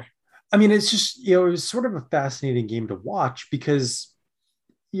over there. I mean, it's just, it was sort of a fascinating game to watch because,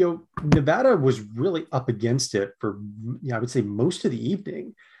 Nevada was really up against it for, I would say most of the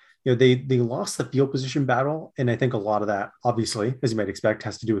evening. They lost the field position battle. And I think a lot of that, obviously, as you might expect,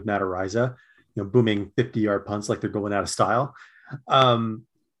 has to do with Matt Araiza, booming 50-yard punts like they're going out of style.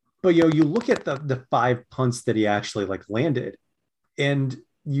 But, you look at the 5 punts that he actually landed, and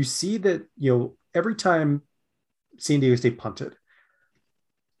you see that, every time San Diego State punted,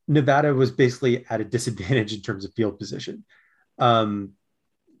 Nevada was basically at a disadvantage in terms of field position.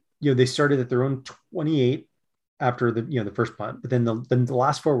 They started at their own 28 after the first punt, but then the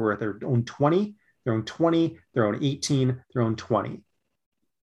last 4 were at their own 20, their own 20, their own 18, their own 20.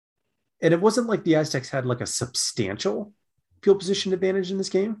 And it wasn't like the Aztecs had a substantial field position advantage in this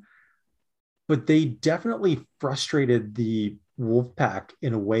game, but they definitely frustrated the Wolfpack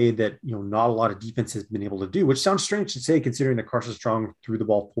in a way that, not a lot of defense has been able to do, which sounds strange to say considering that Carson Strong threw the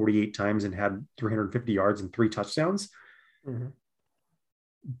ball 48 times and had 350 yards and 3 touchdowns. Mm-hmm.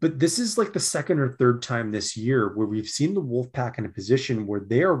 But this is the second or third time this year where we've seen the Wolfpack in a position where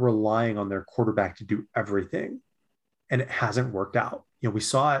they are relying on their quarterback to do everything. And it hasn't worked out. We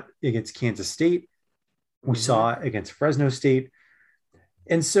saw it against Kansas State. We saw it against Fresno State.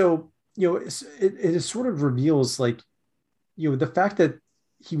 And so, it sort of reveals the fact that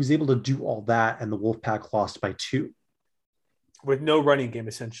he was able to do all that and the Wolfpack lost by 2. With no running game,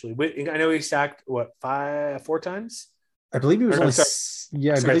 essentially. I know he sacked, 4 times? I believe it was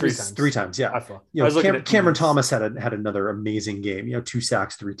I believe it was 3 times. Yeah. Cameron Thomas had another amazing game, 2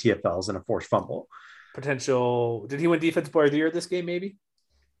 sacks, 3 TFLs, and a forced fumble. Potential. Did he win Defensive Player of the Year this game, maybe?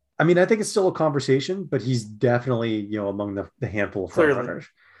 I mean, I think it's still a conversation, but he's definitely, among the handful of front runners.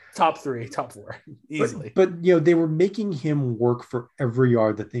 Top 3, top 4, easily. But they were making him work for every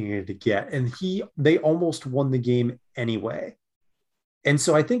yard that they needed to get. And they almost won the game anyway. And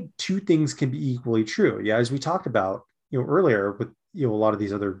so I think 2 things can be equally true. Yeah. As we talked about, earlier with, a lot of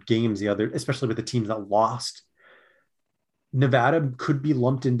these other games, especially with the teams that lost, Nevada could be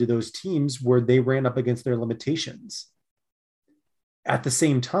lumped into those teams where they ran up against their limitations. At the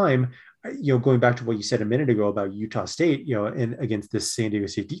same time, going back to what you said a minute ago about Utah State, and against this San Diego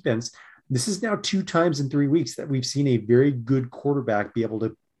State defense, this is now 2 times in 3 weeks that we've seen a very good quarterback be able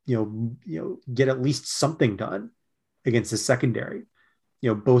to, get at least something done against the secondary.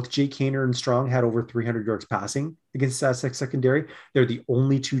 Both Jake Haener and Strong had over 300 yards passing against the Aztec secondary. They're the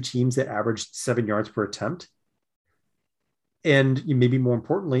only 2 teams that averaged 7 yards per attempt. And maybe more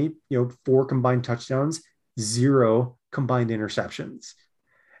importantly, 4 combined touchdowns, 0 combined interceptions.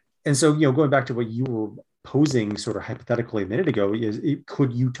 And so, going back to what you were posing sort of hypothetically a minute ago,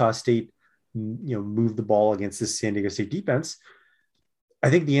 could Utah State, move the ball against this San Diego State defense?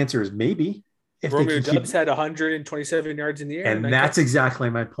 I think the answer is maybe. If Romeo Doubs had 127 yards in the air. And that's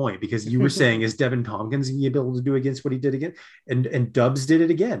exactly my point, because you were saying, is Devin Tompkins going to be able to do against what he did again? And Doubs did it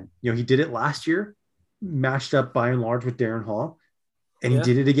again. He did it last year, matched up by and large with Darren Hall, and he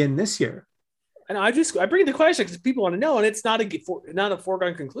did it again this year. And I bring the question because people want to know, and it's not a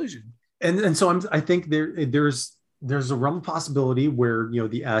foregone conclusion. And so I think there's a realm of possibility where,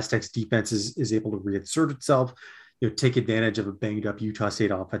 the Aztecs defense is able to reassert itself, take advantage of a banged up Utah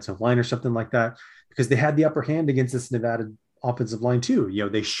State offensive line or something like that, because they had the upper hand against this Nevada offensive line too.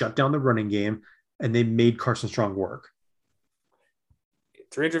 They shut down the running game and they made Carson Strong work.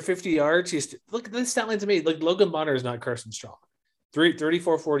 350 yards. Look at this stat line to me. Logan Bonner is not Carson Strong.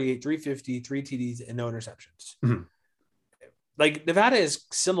 34, 48, 350, 3 TDs, and no interceptions. Mm-hmm. Nevada is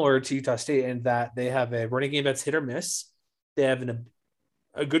similar to Utah State in that they have a running game that's hit or miss. They have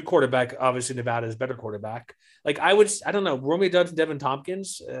a good quarterback. Obviously, Nevada is a better quarterback. I don't know, Romeo Doubs and Devin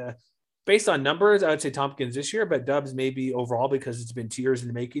Tompkins, based on numbers, I would say Tompkins this year, but Doubs maybe overall because it's been 2 years in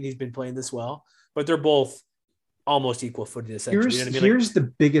the making. He's been playing this well, but they're both almost equal footed essentially. Here's the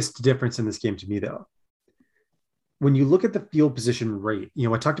biggest difference in this game to me, though. when you look at the field position rate,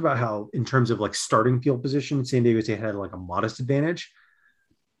 I talked about how in terms of like starting field position, San Diego State had like a modest advantage.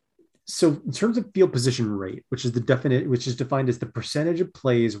 So in terms of field position rate, which is defined as the percentage of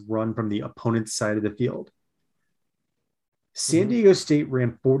plays run from the opponent's side of the field, San Diego State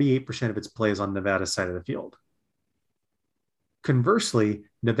ran 48% of its plays on Nevada's side of the field. Conversely,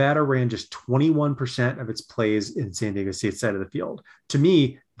 Nevada ran just 21% of its plays in San Diego State's side of the field. To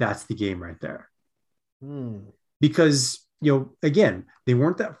me, that's the game right there. Because, again, they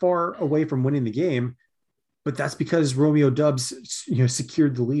weren't that far away from winning the game, but that's because Romeo Doubs,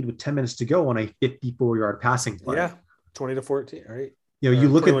 secured the lead with 10 minutes to go on a 54-yard passing play. Yeah, 20-14, right? You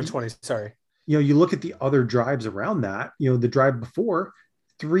look at 20, sorry. You look at the other drives around that, the drive before,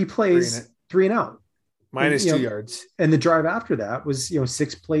 3 plays, 3 and out. Minus 2 yards. And the drive after that was,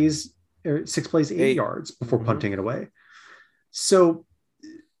 6 plays, 8 yards before punting it away. So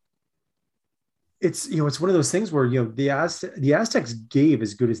it's, it's one of those things where, the Aztecs gave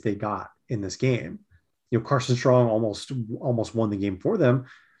as good as they got in this game. Carson Strong almost won the game for them,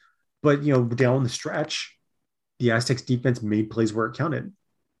 but, down the stretch, the Aztecs defense made plays where it counted.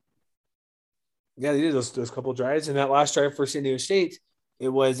 Yeah, they did those couple drives. And that last drive for San Diego State, it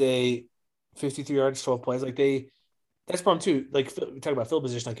was a 53 yards, 12 plays. Like that's problem too. Like we talk about field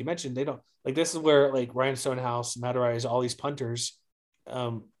position, like you mentioned, they don't like this is where like Ryan Stonehouse, Matt Arias, all these punters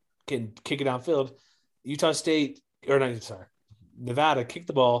can kick it downfield. Nevada kicked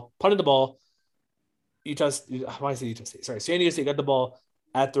the ball, punted the ball. San Diego State got the ball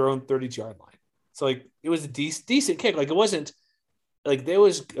at their own 32-yard line. So like it was a decent kick. Like it wasn't like there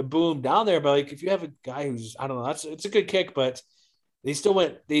was a boom down there, but like if you have a guy who's I don't know, it's a good kick, but they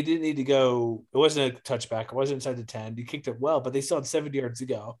didn't need to go. It wasn't a touchback. It wasn't inside the 10. You kicked it well, but they still had 70 yards to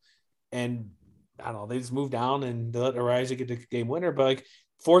go. And I don't know, they just moved down and they let Ariza get the game winner. But like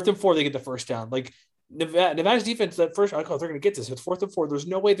 4th and 4, they get the first down. Like Nevada's defense, that first, they're going to get this. It's 4th and 4. There's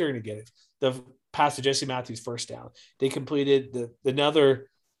no way they're going to get it. The pass to Jesse Matthews first down. They completed they had another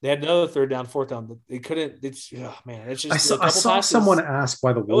 3rd down, 4th down, but they couldn't. It's just I saw someone ask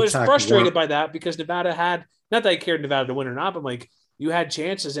why the Wolfpack. I was frustrated by that because Nevada had, not that I cared Nevada to win or not, but like you had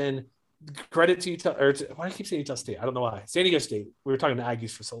chances, and credit to Utah, why do I keep saying Utah State? I don't know why. San Diego State. We were talking to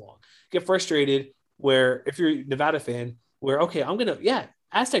Aggies for so long. Get frustrated where if you're a Nevada fan, where okay,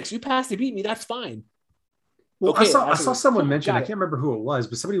 Aztecs, you passed, they beat me, that's fine. Well, okay, I saw someone mention, I can't remember who it was,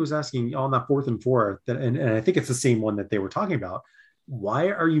 but somebody was asking on that 4th and 4, and I think it's the same one that they were talking about. Why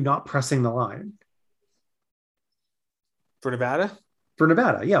are you not pressing the line? For Nevada?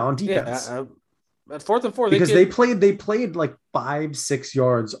 Yeah, on defense. Yeah, at 4th and 4, because they played like 5-6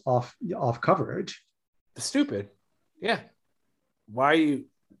 yards off coverage. Stupid. Yeah. Why are you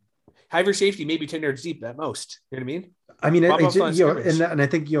have your safety maybe 10 yards deep at most? You know what I mean? I mean, and I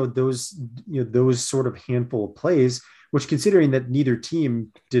think those sort of handful of plays, which considering that neither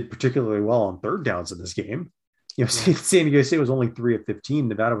team did particularly well on 3rd downs in this game. San Diego State was only 3 of 15.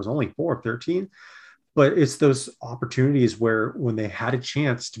 Nevada was only 4 of 13. But it's those opportunities where when they had a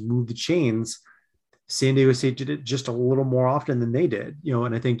chance to move the chains, San Diego State did it just a little more often than they did.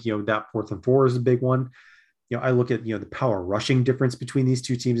 And I think, that 4th and 4 is a big one. I look at, the power rushing difference between these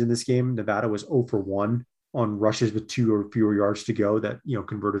two teams in this game. Nevada was 0 for 1 on rushes with 2 or fewer yards to go that,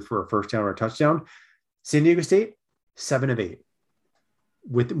 converted for a first down or a touchdown. San Diego State, 7 of 8.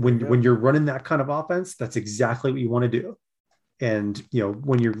 When you're running that kind of offense, that's exactly what you want to do. And,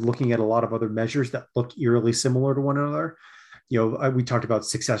 when you're looking at a lot of other measures that look eerily similar to one another, we talked about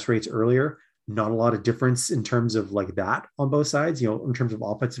success rates earlier, not a lot of difference in terms of like that on both sides. In terms of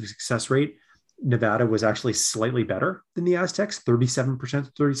offensive success rate, Nevada was actually slightly better than the Aztecs, 37%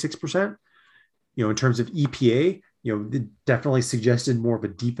 to 36%. In terms of EPA, it definitely suggested more of a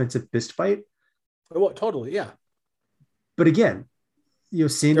defensive fist fight. Well, totally. Yeah. But again,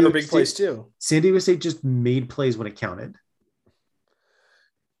 San Diego State just made plays when it counted.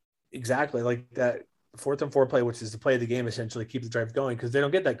 Exactly. Like that 4th and 4 play, which is the play of the game, essentially keep the drive going because they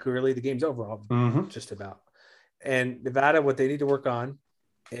don't get that clearly. The game's over just about. And Nevada, what they need to work on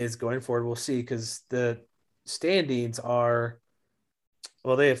is going forward. We'll see because the standings are,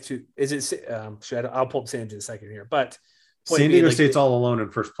 well, they have 2. Is it? I'll pull up standings in a second here. But San Diego State's all alone in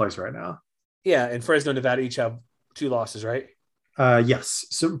first place right now. Yeah, and Fresno, Nevada each have 2 losses, right? Yes.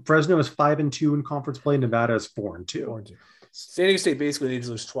 So Fresno is 5-2 in conference play. Nevada is 4-2. 4-2. San Diego State basically needs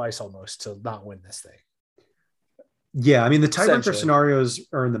to lose twice almost to not win this thing. Yeah, I mean the tiebreaker scenarios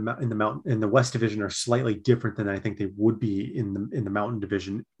are in the West Division are slightly different than I think they would be in the Mountain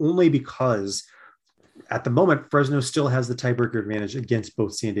Division, only because at the moment Fresno still has the tiebreaker advantage against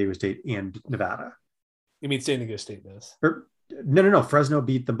both San Diego State and Nevada. You mean San Diego State does? No. Fresno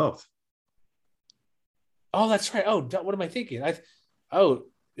beat them both. Oh, that's right. Oh, what am I thinking? Yeah,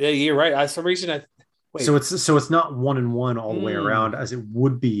 you're right. For some reason, wait. So it's not 1-1 all the way around as it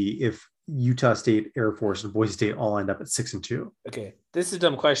would be if Utah State, Air Force, and Boise State all end up at 6-2. Okay, this is a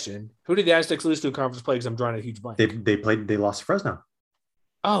dumb question. Who did the Aztecs lose to in conference play? Because I'm drawing a huge blank. They lost to Fresno.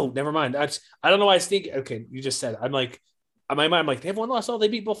 Oh, never mind. I don't know why I was thinking. Okay, you just said it. I'm like, in my mind, I'm like, they have one loss. Oh, they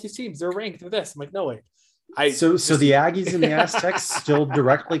beat both these teams. They're ranked. They're this. I'm like, no way. So the Aggies and the Aztecs still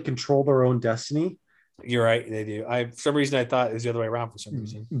directly control their own destiny. You're right. They do. For some reason, I thought it was the other way around for some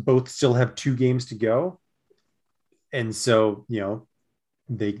reason. Both still have 2 games to go. And so,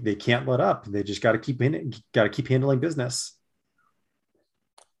 they can't let up. They just got to keep handling business.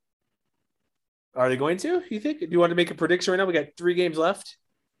 Are they going to, you think? Do you want to make a prediction right now? We got 3 games left.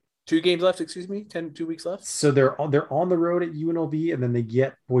 2 games left, excuse me. 2 weeks left. So they're on the road at UNLV, and then they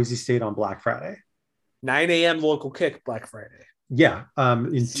get Boise State on Black Friday. 9 a.m. local kick Black Friday. Yeah.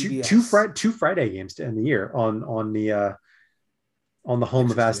 In two Friday games to end the year on the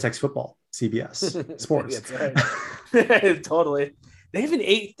home of Aztecs football, CBS Sports. That's right. Totally. They have an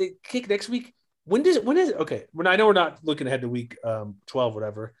 8 kick next week. When is it? Okay. I know we're not looking ahead to week 12,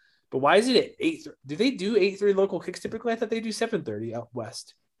 whatever. But why is it at 8? Do they do 8:30 local kicks typically? I thought they do 7:30 out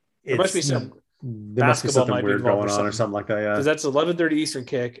west. There must be some something weird going on or something like that. Yeah, because that's 11:30 Eastern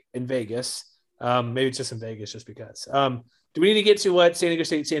kick in Vegas. Maybe it's just in Vegas, just because. Do we need to get to what San Diego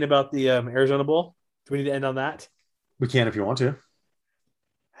State's saying about the Arizona Bowl? Do we need to end on that? We can if you want to.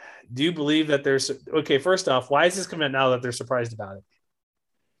 Do you believe that there's okay? First off, why is this coming out now that they're surprised about it?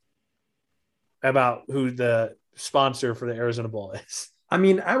 About who the sponsor for the Arizona Bowl is? I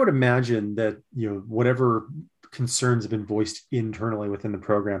mean, I would imagine that whatever concerns have been voiced internally within the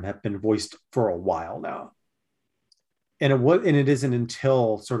program have been voiced for a while now. And it isn't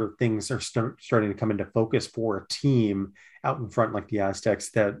until sort of things are starting to come into focus for a team out in front like the Aztecs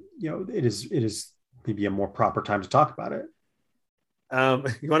that it is maybe a more proper time to talk about it. You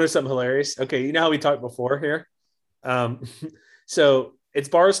want to know something hilarious? Okay, you know how we talked before here. So it's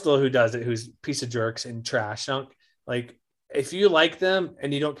Barstool who does it, who's a piece of jerks and trash. Like if you like them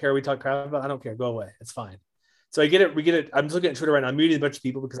and you don't care, we talk crap about. I don't care. Go away. It's fine. So I get it. We get it. I'm just looking at Twitter right now. I'm muting a bunch of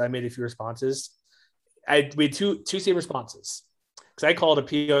people because I made a few responses. We had two same responses because I called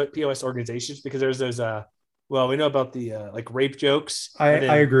a POS organizations because there's those. We know about the like rape jokes. I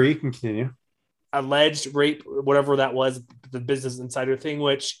agree. Continue. Alleged rape, whatever that was, the Business Insider thing.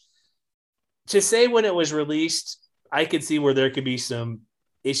 Which to say when it was released, I could see where there could be some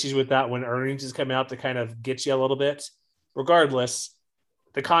issues with that when earnings is coming out to kind of get you a little bit. Regardless,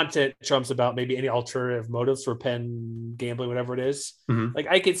 the content trumps about maybe any alternative motives for pen gambling, whatever it is. Mm-hmm. Like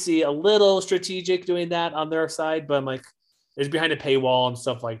I could see a little strategic doing that on their side, but I'm like, it's behind a paywall and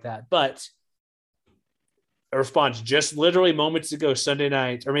stuff like that. But a response just literally moments ago, Sunday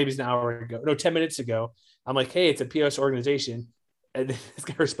night, or maybe it's an hour ago, no, 10 minutes ago. I'm like, hey, it's a POS organization. And this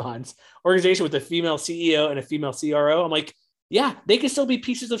guy responds, organization with a female CEO and a female CRO. I'm like, yeah, they can still be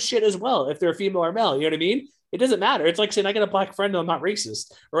pieces of shit as well if they're a female or male. You know what I mean? It doesn't matter. It's like saying I got a black friend and I'm not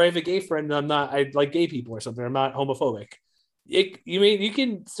racist, or I have a gay friend and I like gay people or something. I'm not homophobic. You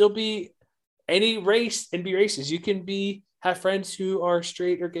can still be any race and be racist. You can have friends who are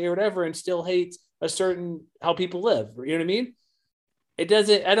straight or gay or whatever and still hate a certain how people live. You know what I mean?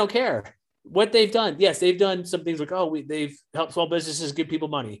 I don't care what they've done. Yes, they've done some things like, they've helped small businesses give people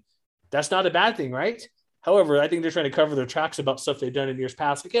money. That's not a bad thing, right? However, I think they're trying to cover their tracks about stuff they've done in years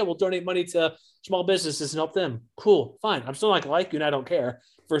past. Like, yeah, we'll donate money to small businesses and help them. Cool, fine. I'm still not like you, and I don't care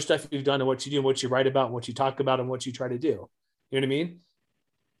for stuff you've done and what you do and what you write about and what you talk about and what you try to do. You know what I mean?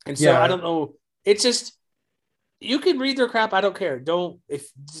 And so I don't know. It's just you can read their crap. I don't care. I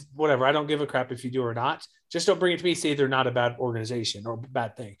don't give a crap if you do or not. Just don't bring it to me. Say they're not a bad organization or a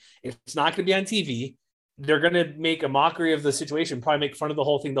bad thing. If it's not going to be on TV, they're going to make a mockery of the situation. Probably make fun of the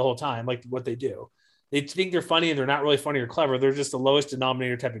whole thing the whole time, like what they do. They think they're funny and they're not really funny or clever. They're just the lowest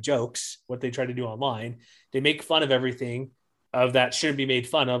denominator type of jokes, what they try to do online. They make fun of everything of that shouldn't be made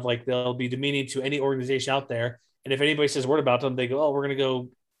fun of. Like they'll be demeaning to any organization out there. And if anybody says a word about them, they go, we're going to go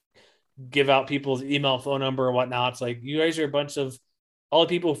give out people's email, phone number or whatnot. It's like, you guys are a bunch of all the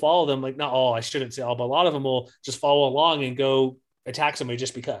people who follow them. Like not all, I shouldn't say all, but a lot of them will just follow along and go attack somebody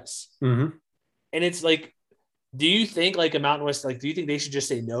just because. Mm-hmm. And it's like, do you think like a Mountain West, like, do you think they should just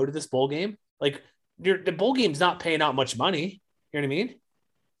say no to this bowl game? Like, the bowl game's not paying out much money. You know what I mean?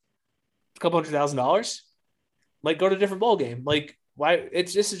 A couple $100,000. Like, go to a different bowl game. Like, why?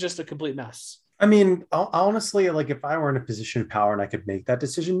 This is just a complete mess. I mean, honestly, like if I were in a position of power and I could make that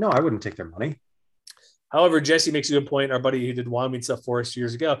decision, no, I wouldn't take their money. However, Jesse makes a good point. Our buddy who did Wyoming stuff for us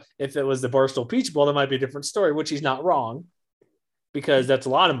years ago, if it was the Barstool Peach Bowl, that might be a different story, which he's not wrong because that's a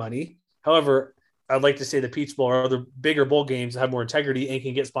lot of money. However, I'd like to say the Peach Bowl or other bigger bowl games have more integrity and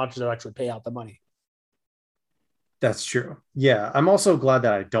can get sponsors that actually pay out the money. That's true. Yeah. I'm also glad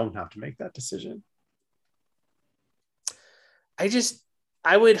that I don't have to make that decision.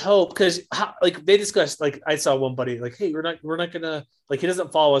 I would hope, because like they discussed, like I saw one buddy like, hey, we're not gonna, like, he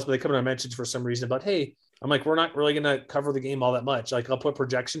doesn't follow us, but they come in our mentions for some reason. But hey, I'm like, we're not really gonna cover the game all that much. Like, I'll put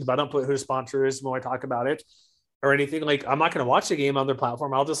projections, but I don't put who the sponsor is when I talk about it or anything. Like, I'm not gonna watch the game on their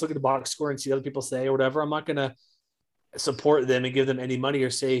platform. I'll just look at the box score and see what other people say or whatever. I'm not gonna support them and give them any money or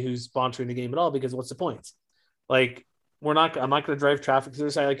say who's sponsoring the game at all, because what's the point? Like, I'm not gonna drive traffic to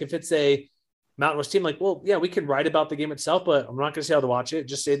the side. Like, if it's a Mountain West team, like, well, yeah, we can write about the game itself, but I'm not going to say how to watch it.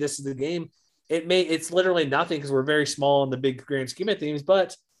 Just say this is the game. It's literally nothing because we're very small in the big grand scheme of things.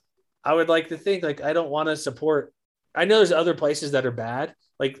 But I would like to think, like, I don't want to support. I know there's other places that are bad.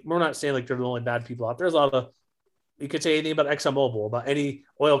 Like, we're not saying like they're the only bad people out there. There's a lot of, you could say anything about ExxonMobil, about any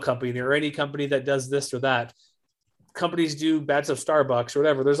oil company or any company that does this or that. Companies do bad stuff, Starbucks or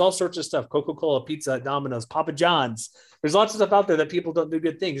whatever. There's all sorts of stuff. Coca-Cola, Pizza, Domino's, Papa John's. There's lots of stuff out there that people don't do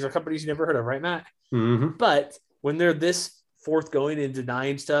good things, or companies you never heard of, right, Matt? Mm-hmm. But when they're this forthgoing and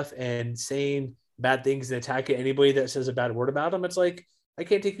denying stuff and saying bad things and attacking anybody that says a bad word about them, it's like, I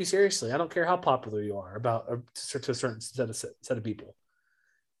can't take you seriously. I don't care how popular you are to a certain set of people.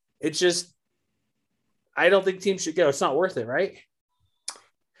 It's just, I don't think teams should go. It's not worth it, right?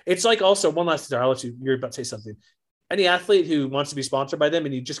 It's like, also one last thing. I'll let you. You're about to say something. Any athlete who wants to be sponsored by them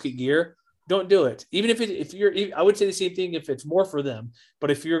and you just get gear, don't do it. Even if you're, I would say the same thing if it's more for them.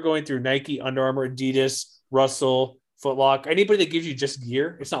 But if you're going through Nike, Under Armour, Adidas, Russell, Foot Locker, anybody that gives you just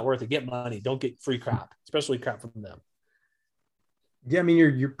gear, it's not worth it. Get money. Don't get free crap, especially crap from them. Yeah, I mean,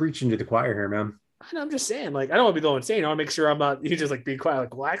 you're preaching to the choir here, man. I'm just saying, like, I don't want to be the one saying. I want to make sure I'm not. You just like being quiet.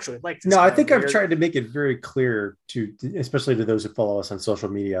 Like, well, actually, I'd like this. No, I think I've tried to make it very clear to, especially to those who follow us on social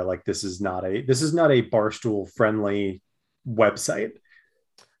media, like this is not a Barstool friendly website.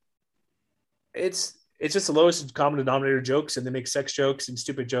 It's just the lowest common denominator jokes, and they make sex jokes and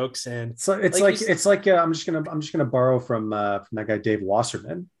stupid jokes, and so it's like I'm just gonna borrow from that guy Dave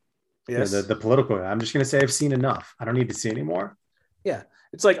Wasserman, yes, the political guy. I'm just gonna say I've seen enough. I don't need to see anymore. Yeah,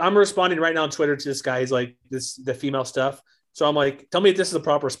 it's like I'm responding right now on Twitter to this guy. He's like the female stuff. So I'm like, tell me if this is the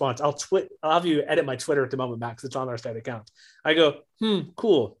proper response. I'll have you edit my Twitter at the moment, Max. It's on our state account. I go,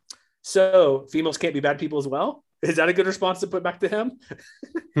 cool. So females can't be bad people as well. Is that a good response to put back to him?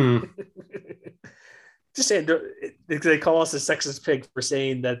 Just saying, they call us a sexist pig for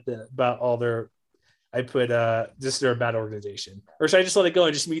saying that about all their. I put just they're a bad organization, or should I just let it go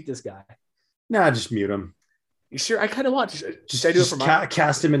and just meet this guy? Nah, just mute him. You sure? I kind of want to. Should I do it for my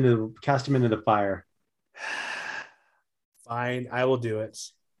cast him into the fire? Fine, I will do it.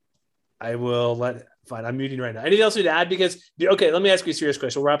 I will let. Fine, I'm muting right now. Anything else we need to add? Because okay, let me ask you a serious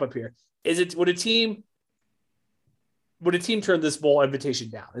question. We'll wrap up here. Would a team turn this bowl invitation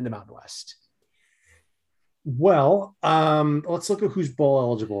down in the Mountain West? Well, let's look at who's bowl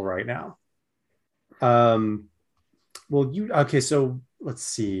eligible right now. So let's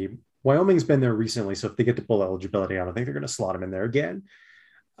see. Wyoming's been there recently, so if they get to bowl eligibility, I don't think they're going to slot them in there again.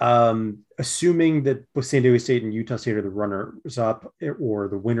 Assuming that San Diego State and Utah State are the runners-up or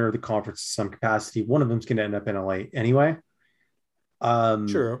the winner of the conference in some capacity, one of them's going to end up in LA anyway.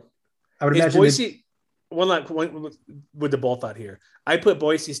 Sure. I would imagine Boise. One with the bowl thought here. I put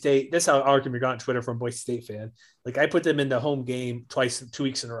Boise State. That's how argument got on Twitter from Boise State fan. Like, I put them in the home game 2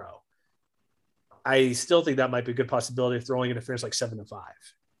 weeks in a row. I still think that might be a good possibility if they're only going to finish like 7-5.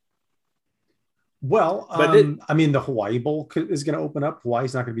 Well, I mean, the Hawaii Bowl is going to open up.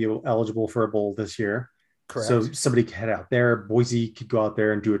 Hawaii's not going to be eligible for a bowl this year. Correct. So somebody could head out there. Boise could go out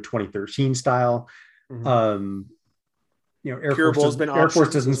there and do a 2013 style. Mm-hmm. Air Pure Force, Bowl's been Air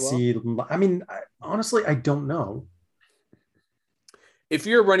Force doesn't well. see. I mean, honestly, I don't know. If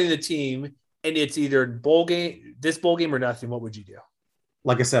you're running the team and it's either this bowl game or nothing, what would you do?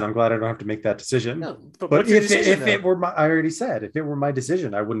 Like I said, I'm glad I don't have to make that decision. No, but if it were I already said, if it were my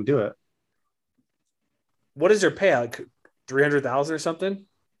decision, I wouldn't do it. What is their payout? Like 300,000 or something?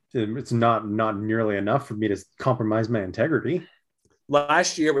 It's not nearly enough for me to compromise my integrity.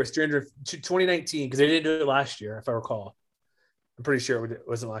 Last year it was 2019, because they didn't do it last year, if I recall. I'm pretty sure it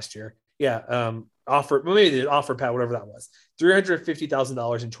wasn't last year. Yeah. Maybe the offer pad, whatever that was.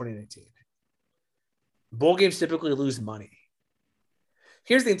 $350,000 in 2019. Bowl games typically lose money.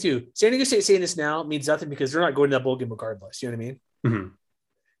 Here's the thing too. San Diego State saying this now means nothing because they're not going to that bowl game regardless. You know what I mean? Mm-hmm.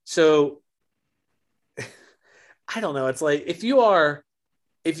 So I don't know. It's like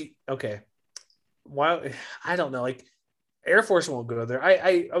why? I don't know. Like, Air Force won't go there.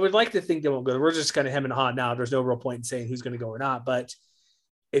 I would like to think they won't go there. We're just kind of hemming and hawing now. There's no real point in saying who's going to go or not. But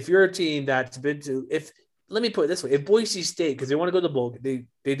if you're a team that's been to, let me put it this way, if Boise State, because they want to go to the bowl, they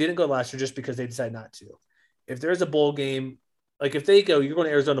didn't go last year just because they decided not to. If there's a bowl game, like if they go, you're going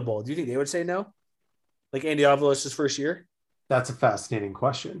to Arizona Bowl, do you think they would say no? Like Andy Avalos' first year? That's a fascinating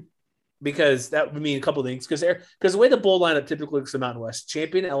question. Because that would mean a couple of things. Because the way the bowl lineup typically looks in the Mountain West,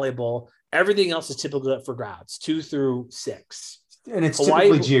 champion LA Bowl, everything else is typically up for grabs, 2 through 6. And it's Hawaii,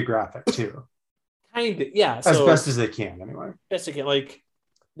 typically geographic too. Kind of, yeah. As best as they can, anyway. Best they can. Like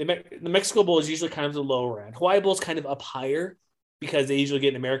the Mexico Bowl is usually kind of the lower end. Hawaii Bowl is kind of up higher because they usually get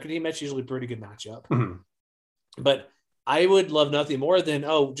an American team. That's usually a pretty good matchup. Mm-hmm. But I would love nothing more than,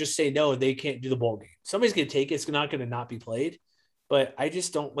 just say no, they can't do the bowl game. Somebody's going to take it. It's not going to not be played. But I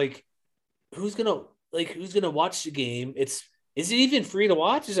just don't like who's going to watch the game. Is it even free to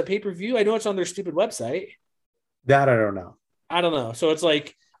watch? Is it pay-per-view? I know it's on their stupid website. That I don't know. I don't know. So it's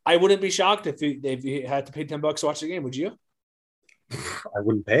like, I wouldn't be shocked if you had to pay $10 to watch the game. Would you? I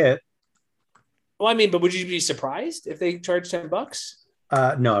wouldn't pay it. Well, I mean, but would you be surprised if they charged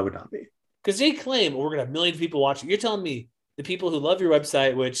 $10? No, I would not be. Because they claim we're going to have millions of people watching. You're telling me the people who love your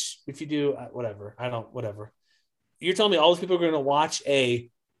website, which if you do, whatever. You're telling me all those people are going to watch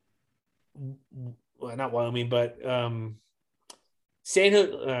not Wyoming, but San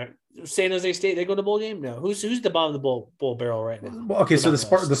Jose State. They go to bowl game? No. Who's the bottom of the bowl barrel right now? Well, okay, so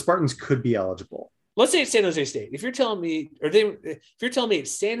the Spartans could be eligible. Let's say it's San Jose State. If you're telling me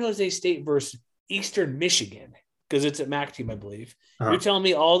it's San Jose State versus Eastern Michigan, because it's a MAC team, I believe. You're telling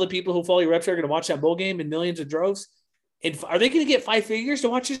me all the people who follow your website are going to watch that bowl game in millions of droves? And are they going to get 5 figures to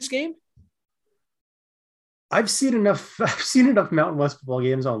watch this game? I've seen enough Mountain West football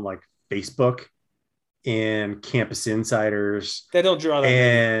games on like Facebook and Campus Insiders. They don't draw that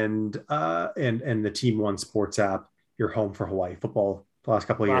and the Team One Sports app, your home for Hawaii football the last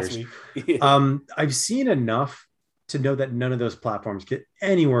couple of years. Yeah. I've seen enough to know that none of those platforms get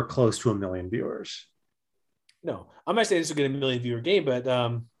anywhere close to 1 million viewers. No, I'm not saying this will get a 1 million viewer game, but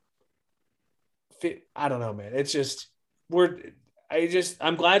I don't know, man. It's just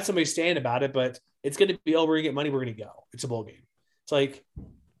I'm glad somebody's saying about it, but it's going to be, we're going to get money, we're going to go. It's a bowl game. It's like,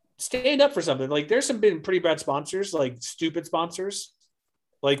 stand up for something. Like there's been pretty bad sponsors, like stupid sponsors,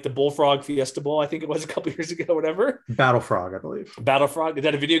 like the Bullfrog Fiesta Bowl. I think it was a couple years ago, whatever. Battle Frog, I believe. Battle Frog. Is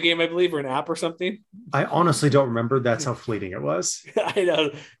that a video game, I believe, or an app or something? I honestly don't remember. That's how fleeting it was. I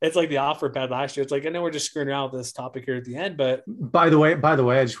know. It's like the offer pad last year. It's like, I know we're just screwing around with this topic here at the end, but by the way,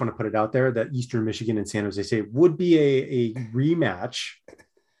 I just want to put it out there that Eastern Michigan and San Jose State would be a rematch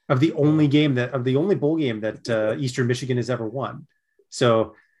of the only bowl game that Eastern Michigan has ever won.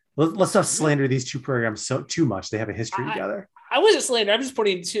 So let's not slander these two programs too much. They have a history together. I wasn't slandering. I'm just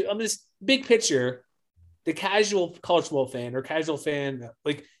putting on this big picture, the casual college football fan or casual fan,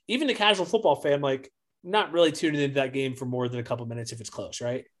 like even the casual football fan, like not really tuning into that game for more than a couple minutes if it's close,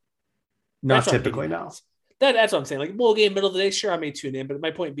 right? Not typically, no. That's what I'm saying. Like bowl game, middle of the day, sure, I may tune in, but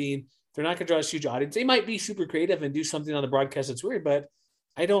my point being, they're not going to draw a huge audience. They might be super creative and do something on the broadcast that's weird, but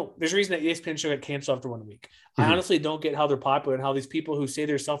there's a reason that ESPN show got canceled after 1 week. Mm-hmm. I honestly don't get how they're popular and how these people who say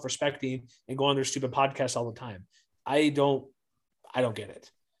they're self-respecting and go on their stupid podcasts all the time. I don't get it,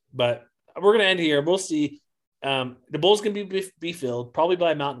 but we're going to end here. We'll see. The bowl's going to be filled probably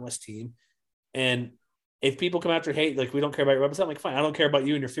by a Mountain West team. And if people come after hate, like we don't care about your website, I'm like, fine. I don't care about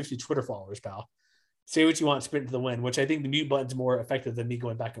you and your 50 Twitter followers, pal. Say what you want, sprint to the win, which I think the mute button's more effective than me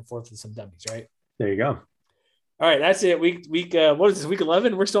going back and forth with some dummies, right? There you go. All right, that's it. Week what is this? Week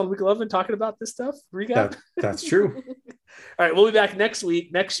 11. We're still in week 11 talking about this stuff. Recap. That's true. All right, we'll be back next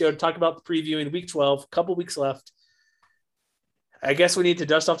week, next show, to talk about the previewing week 12. Couple weeks left. I guess we need to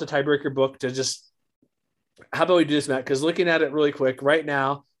dust off the tiebreaker book to just. How about we do this, Matt? Because looking at it really quick right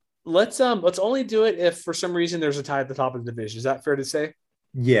now, let's only do it if for some reason there's a tie at the top of the division. Is that fair to say?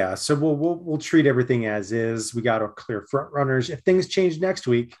 Yeah. So we'll treat everything as is. We got our clear front runners. If things change next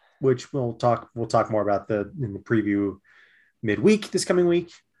week, which we'll talk more about in the preview midweek this coming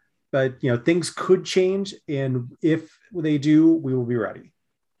week, but things could change, and if they do, we will be ready.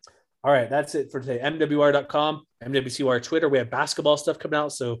 All right, that's it for today. MWR.com, MWCR Twitter. We have basketball stuff coming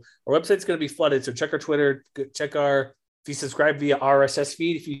out, so our website's going to be flooded. So check our Twitter, if you subscribe via RSS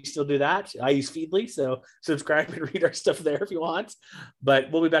feed, if you still do that. I use Feedly, so subscribe and read our stuff there if you want.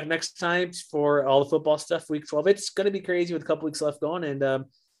 But we'll be back next time for all the football stuff, week 12. It's going to be crazy with a couple weeks left going, and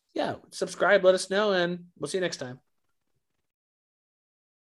subscribe, let us know, and we'll see you next time.